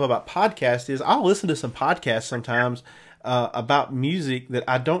that I love about podcasts is I'll listen to some podcasts sometimes about music that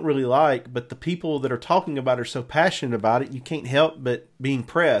I don't really like, but the people that are talking about it are so passionate about it, you can't help but be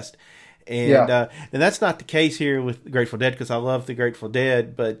impressed. And that's not the case here with the Grateful Dead, because I love the Grateful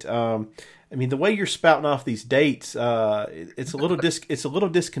Dead. But I mean, the way you're spouting off these dates, it's a little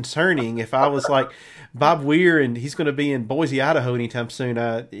disconcerting. If I was like Bob Weir and he's going to be in Boise, Idaho anytime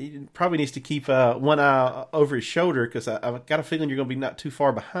soon, he probably needs to keep one eye over his shoulder, because I've got a feeling you're going to be not too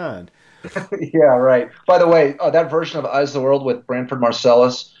far behind. Yeah, right. By the way, that version of Eyes of the World with Branford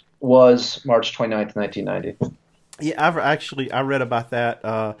Marsalis was March 29th, 1990. Yeah, I read about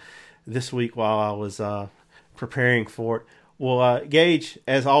that this week while I was preparing for it. Well, Gage,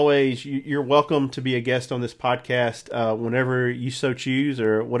 as always, you're welcome to be a guest on this podcast whenever you so choose,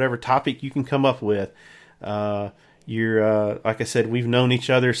 or whatever topic you can come up with. You're like I said, we've known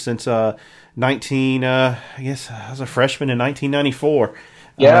each other since I guess I was a freshman in 1994.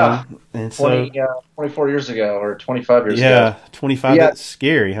 Yeah, and so 24 years ago, or 25 years ago. Yeah, 25. Yeah. That's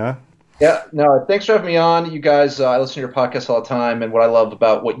scary, huh? Yeah, no, thanks for having me on. You guys, I listen to your podcast all the time, and what I love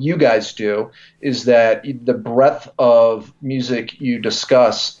about what you guys do is that the breadth of music you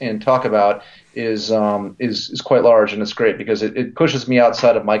discuss and talk about is quite large, and it's great because it pushes me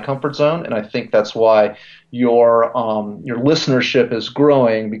outside of my comfort zone, and I think that's why your listenership is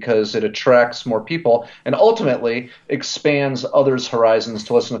growing, because it attracts more people and ultimately expands others' horizons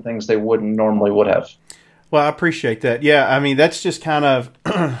to listen to things they wouldn't normally would have. Well, I appreciate that. Yeah, I mean, that's just kind of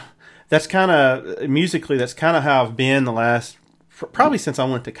that's kind of musically. That's kind of how I've been the last probably since I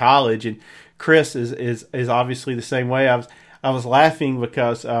went to college. And Chris is obviously the same way. I was laughing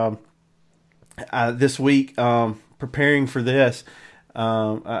because this week preparing for this,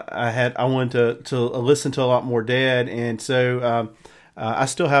 I wanted to listen to a lot more Dead, and so I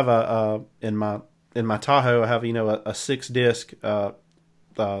still have in my Tahoe I have a 6-disc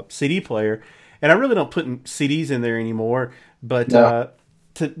CD player. And I really don't put CDs in there anymore, but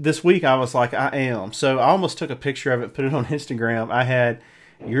this week I was like, I am. So I almost took a picture of it, put it on Instagram. I had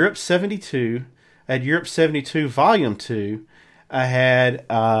Europe 72, I had Europe 72 Volume 2, I had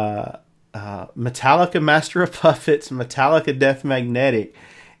Metallica Master of Puppets, Metallica Death Magnetic,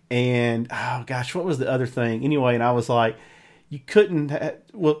 and oh gosh, what was the other thing? Anyway, and I was like, you couldn't.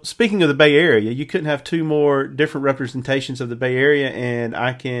 Speaking of the Bay Area, you couldn't have two more different representations of the Bay Area, and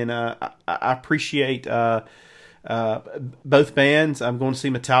I can I appreciate both bands. I'm going to see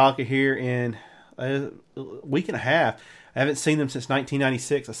Metallica here in a week and a half. I haven't seen them since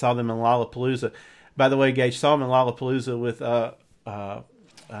 1996. I saw them in Lollapalooza. By the way, Gage, saw them in Lollapalooza with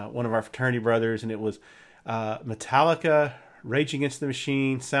one of our fraternity brothers, and it was Metallica, Rage Against the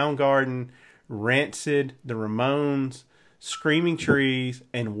Machine, Soundgarden, Rancid, the Ramones, Screaming Trees,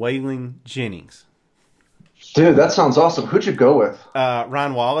 and Waylon Jennings. Dude, that sounds awesome. Who'd you go with?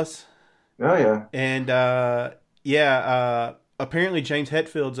 Ryan Wallace. Oh, yeah. And, apparently James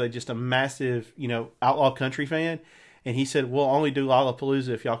Hetfield's just a massive, outlaw country fan. And he said, we'll only do Lollapalooza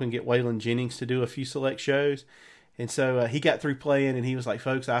if y'all can get Waylon Jennings to do a few select shows. And so he got through playing, and he was like,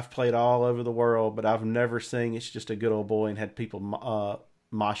 folks, I've played all over the world, but I've never seen It's Just a Good Old Boy, and had people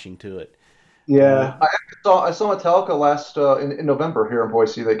moshing to it. Yeah, I saw Metallica last in November here in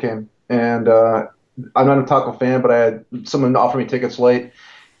Boise. They came, and I'm not a Metallica fan, but I had someone offer me tickets late,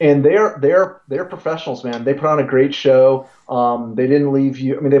 and they're professionals, man. They put on a great show. They didn't leave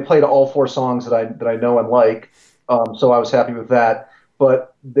you. I mean, they played all 4 songs that I know and like, so I was happy with that.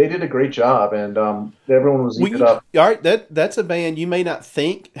 But they did a great job, and everyone was eating it up. All right, that's a band you may not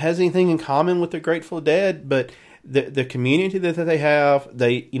think has anything in common with the Grateful Dead, but the community that they have,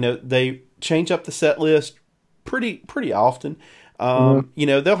 they change up the set list pretty often.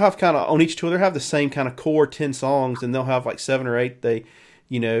 They'll have kind of on each tour, they'll have the same kind of core 10 songs, and they'll have like 7 or 8 they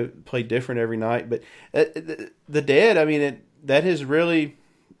play different every night. But the Dead, I mean, that has really,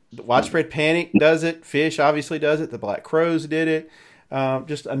 Widespread Panic does it, Fish obviously does it, the Black Crowes did it.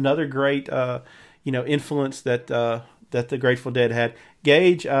 Just another great influence that the Grateful Dead had.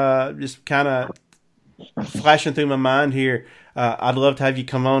 Gage, just kind of flashing through my mind here. I'd love to have you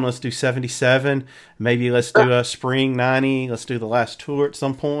come on. Let's do 77. Maybe let's do a spring 90. Let's do the last tour at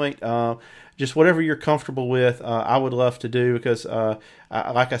some point. Just whatever you're comfortable with, I would love to do, because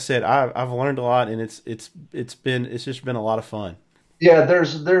like I said, I've learned a lot, and it's just been a lot of fun. Yeah,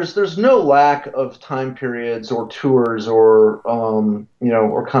 there's no lack of time periods or tours or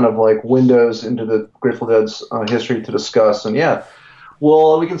or kind of like windows into the Grateful Dead's history to discuss. And yeah,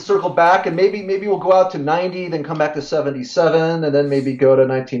 well, we can circle back, and maybe we'll go out to 90, then come back to 77, and then maybe go to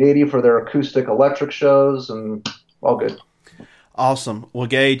 1980 for their acoustic electric shows, and all good. Awesome. Well,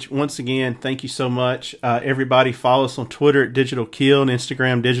 Gage, once again, thank you so much. Everybody, follow us on Twitter at Digital Kill, and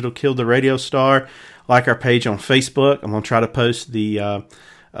Instagram, Digital Kill the Radio Star. Like our page on Facebook. I'm going to try to post the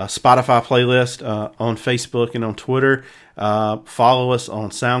Spotify playlist on Facebook and on Twitter. Follow us on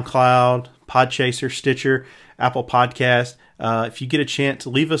SoundCloud, Podchaser, Stitcher, Apple Podcast. If you get a chance,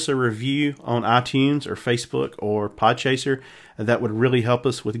 leave us a review on iTunes or Facebook or Podchaser. That would really help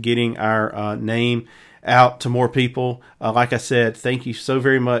us with getting our name out to more people. Like I said, thank you so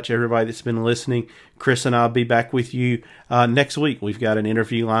very much, everybody that's been listening. Chris and I will be back with you next week. We've got an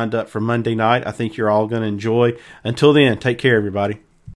interview lined up for Monday night. I think you're all going to enjoy. Until then, take care, everybody.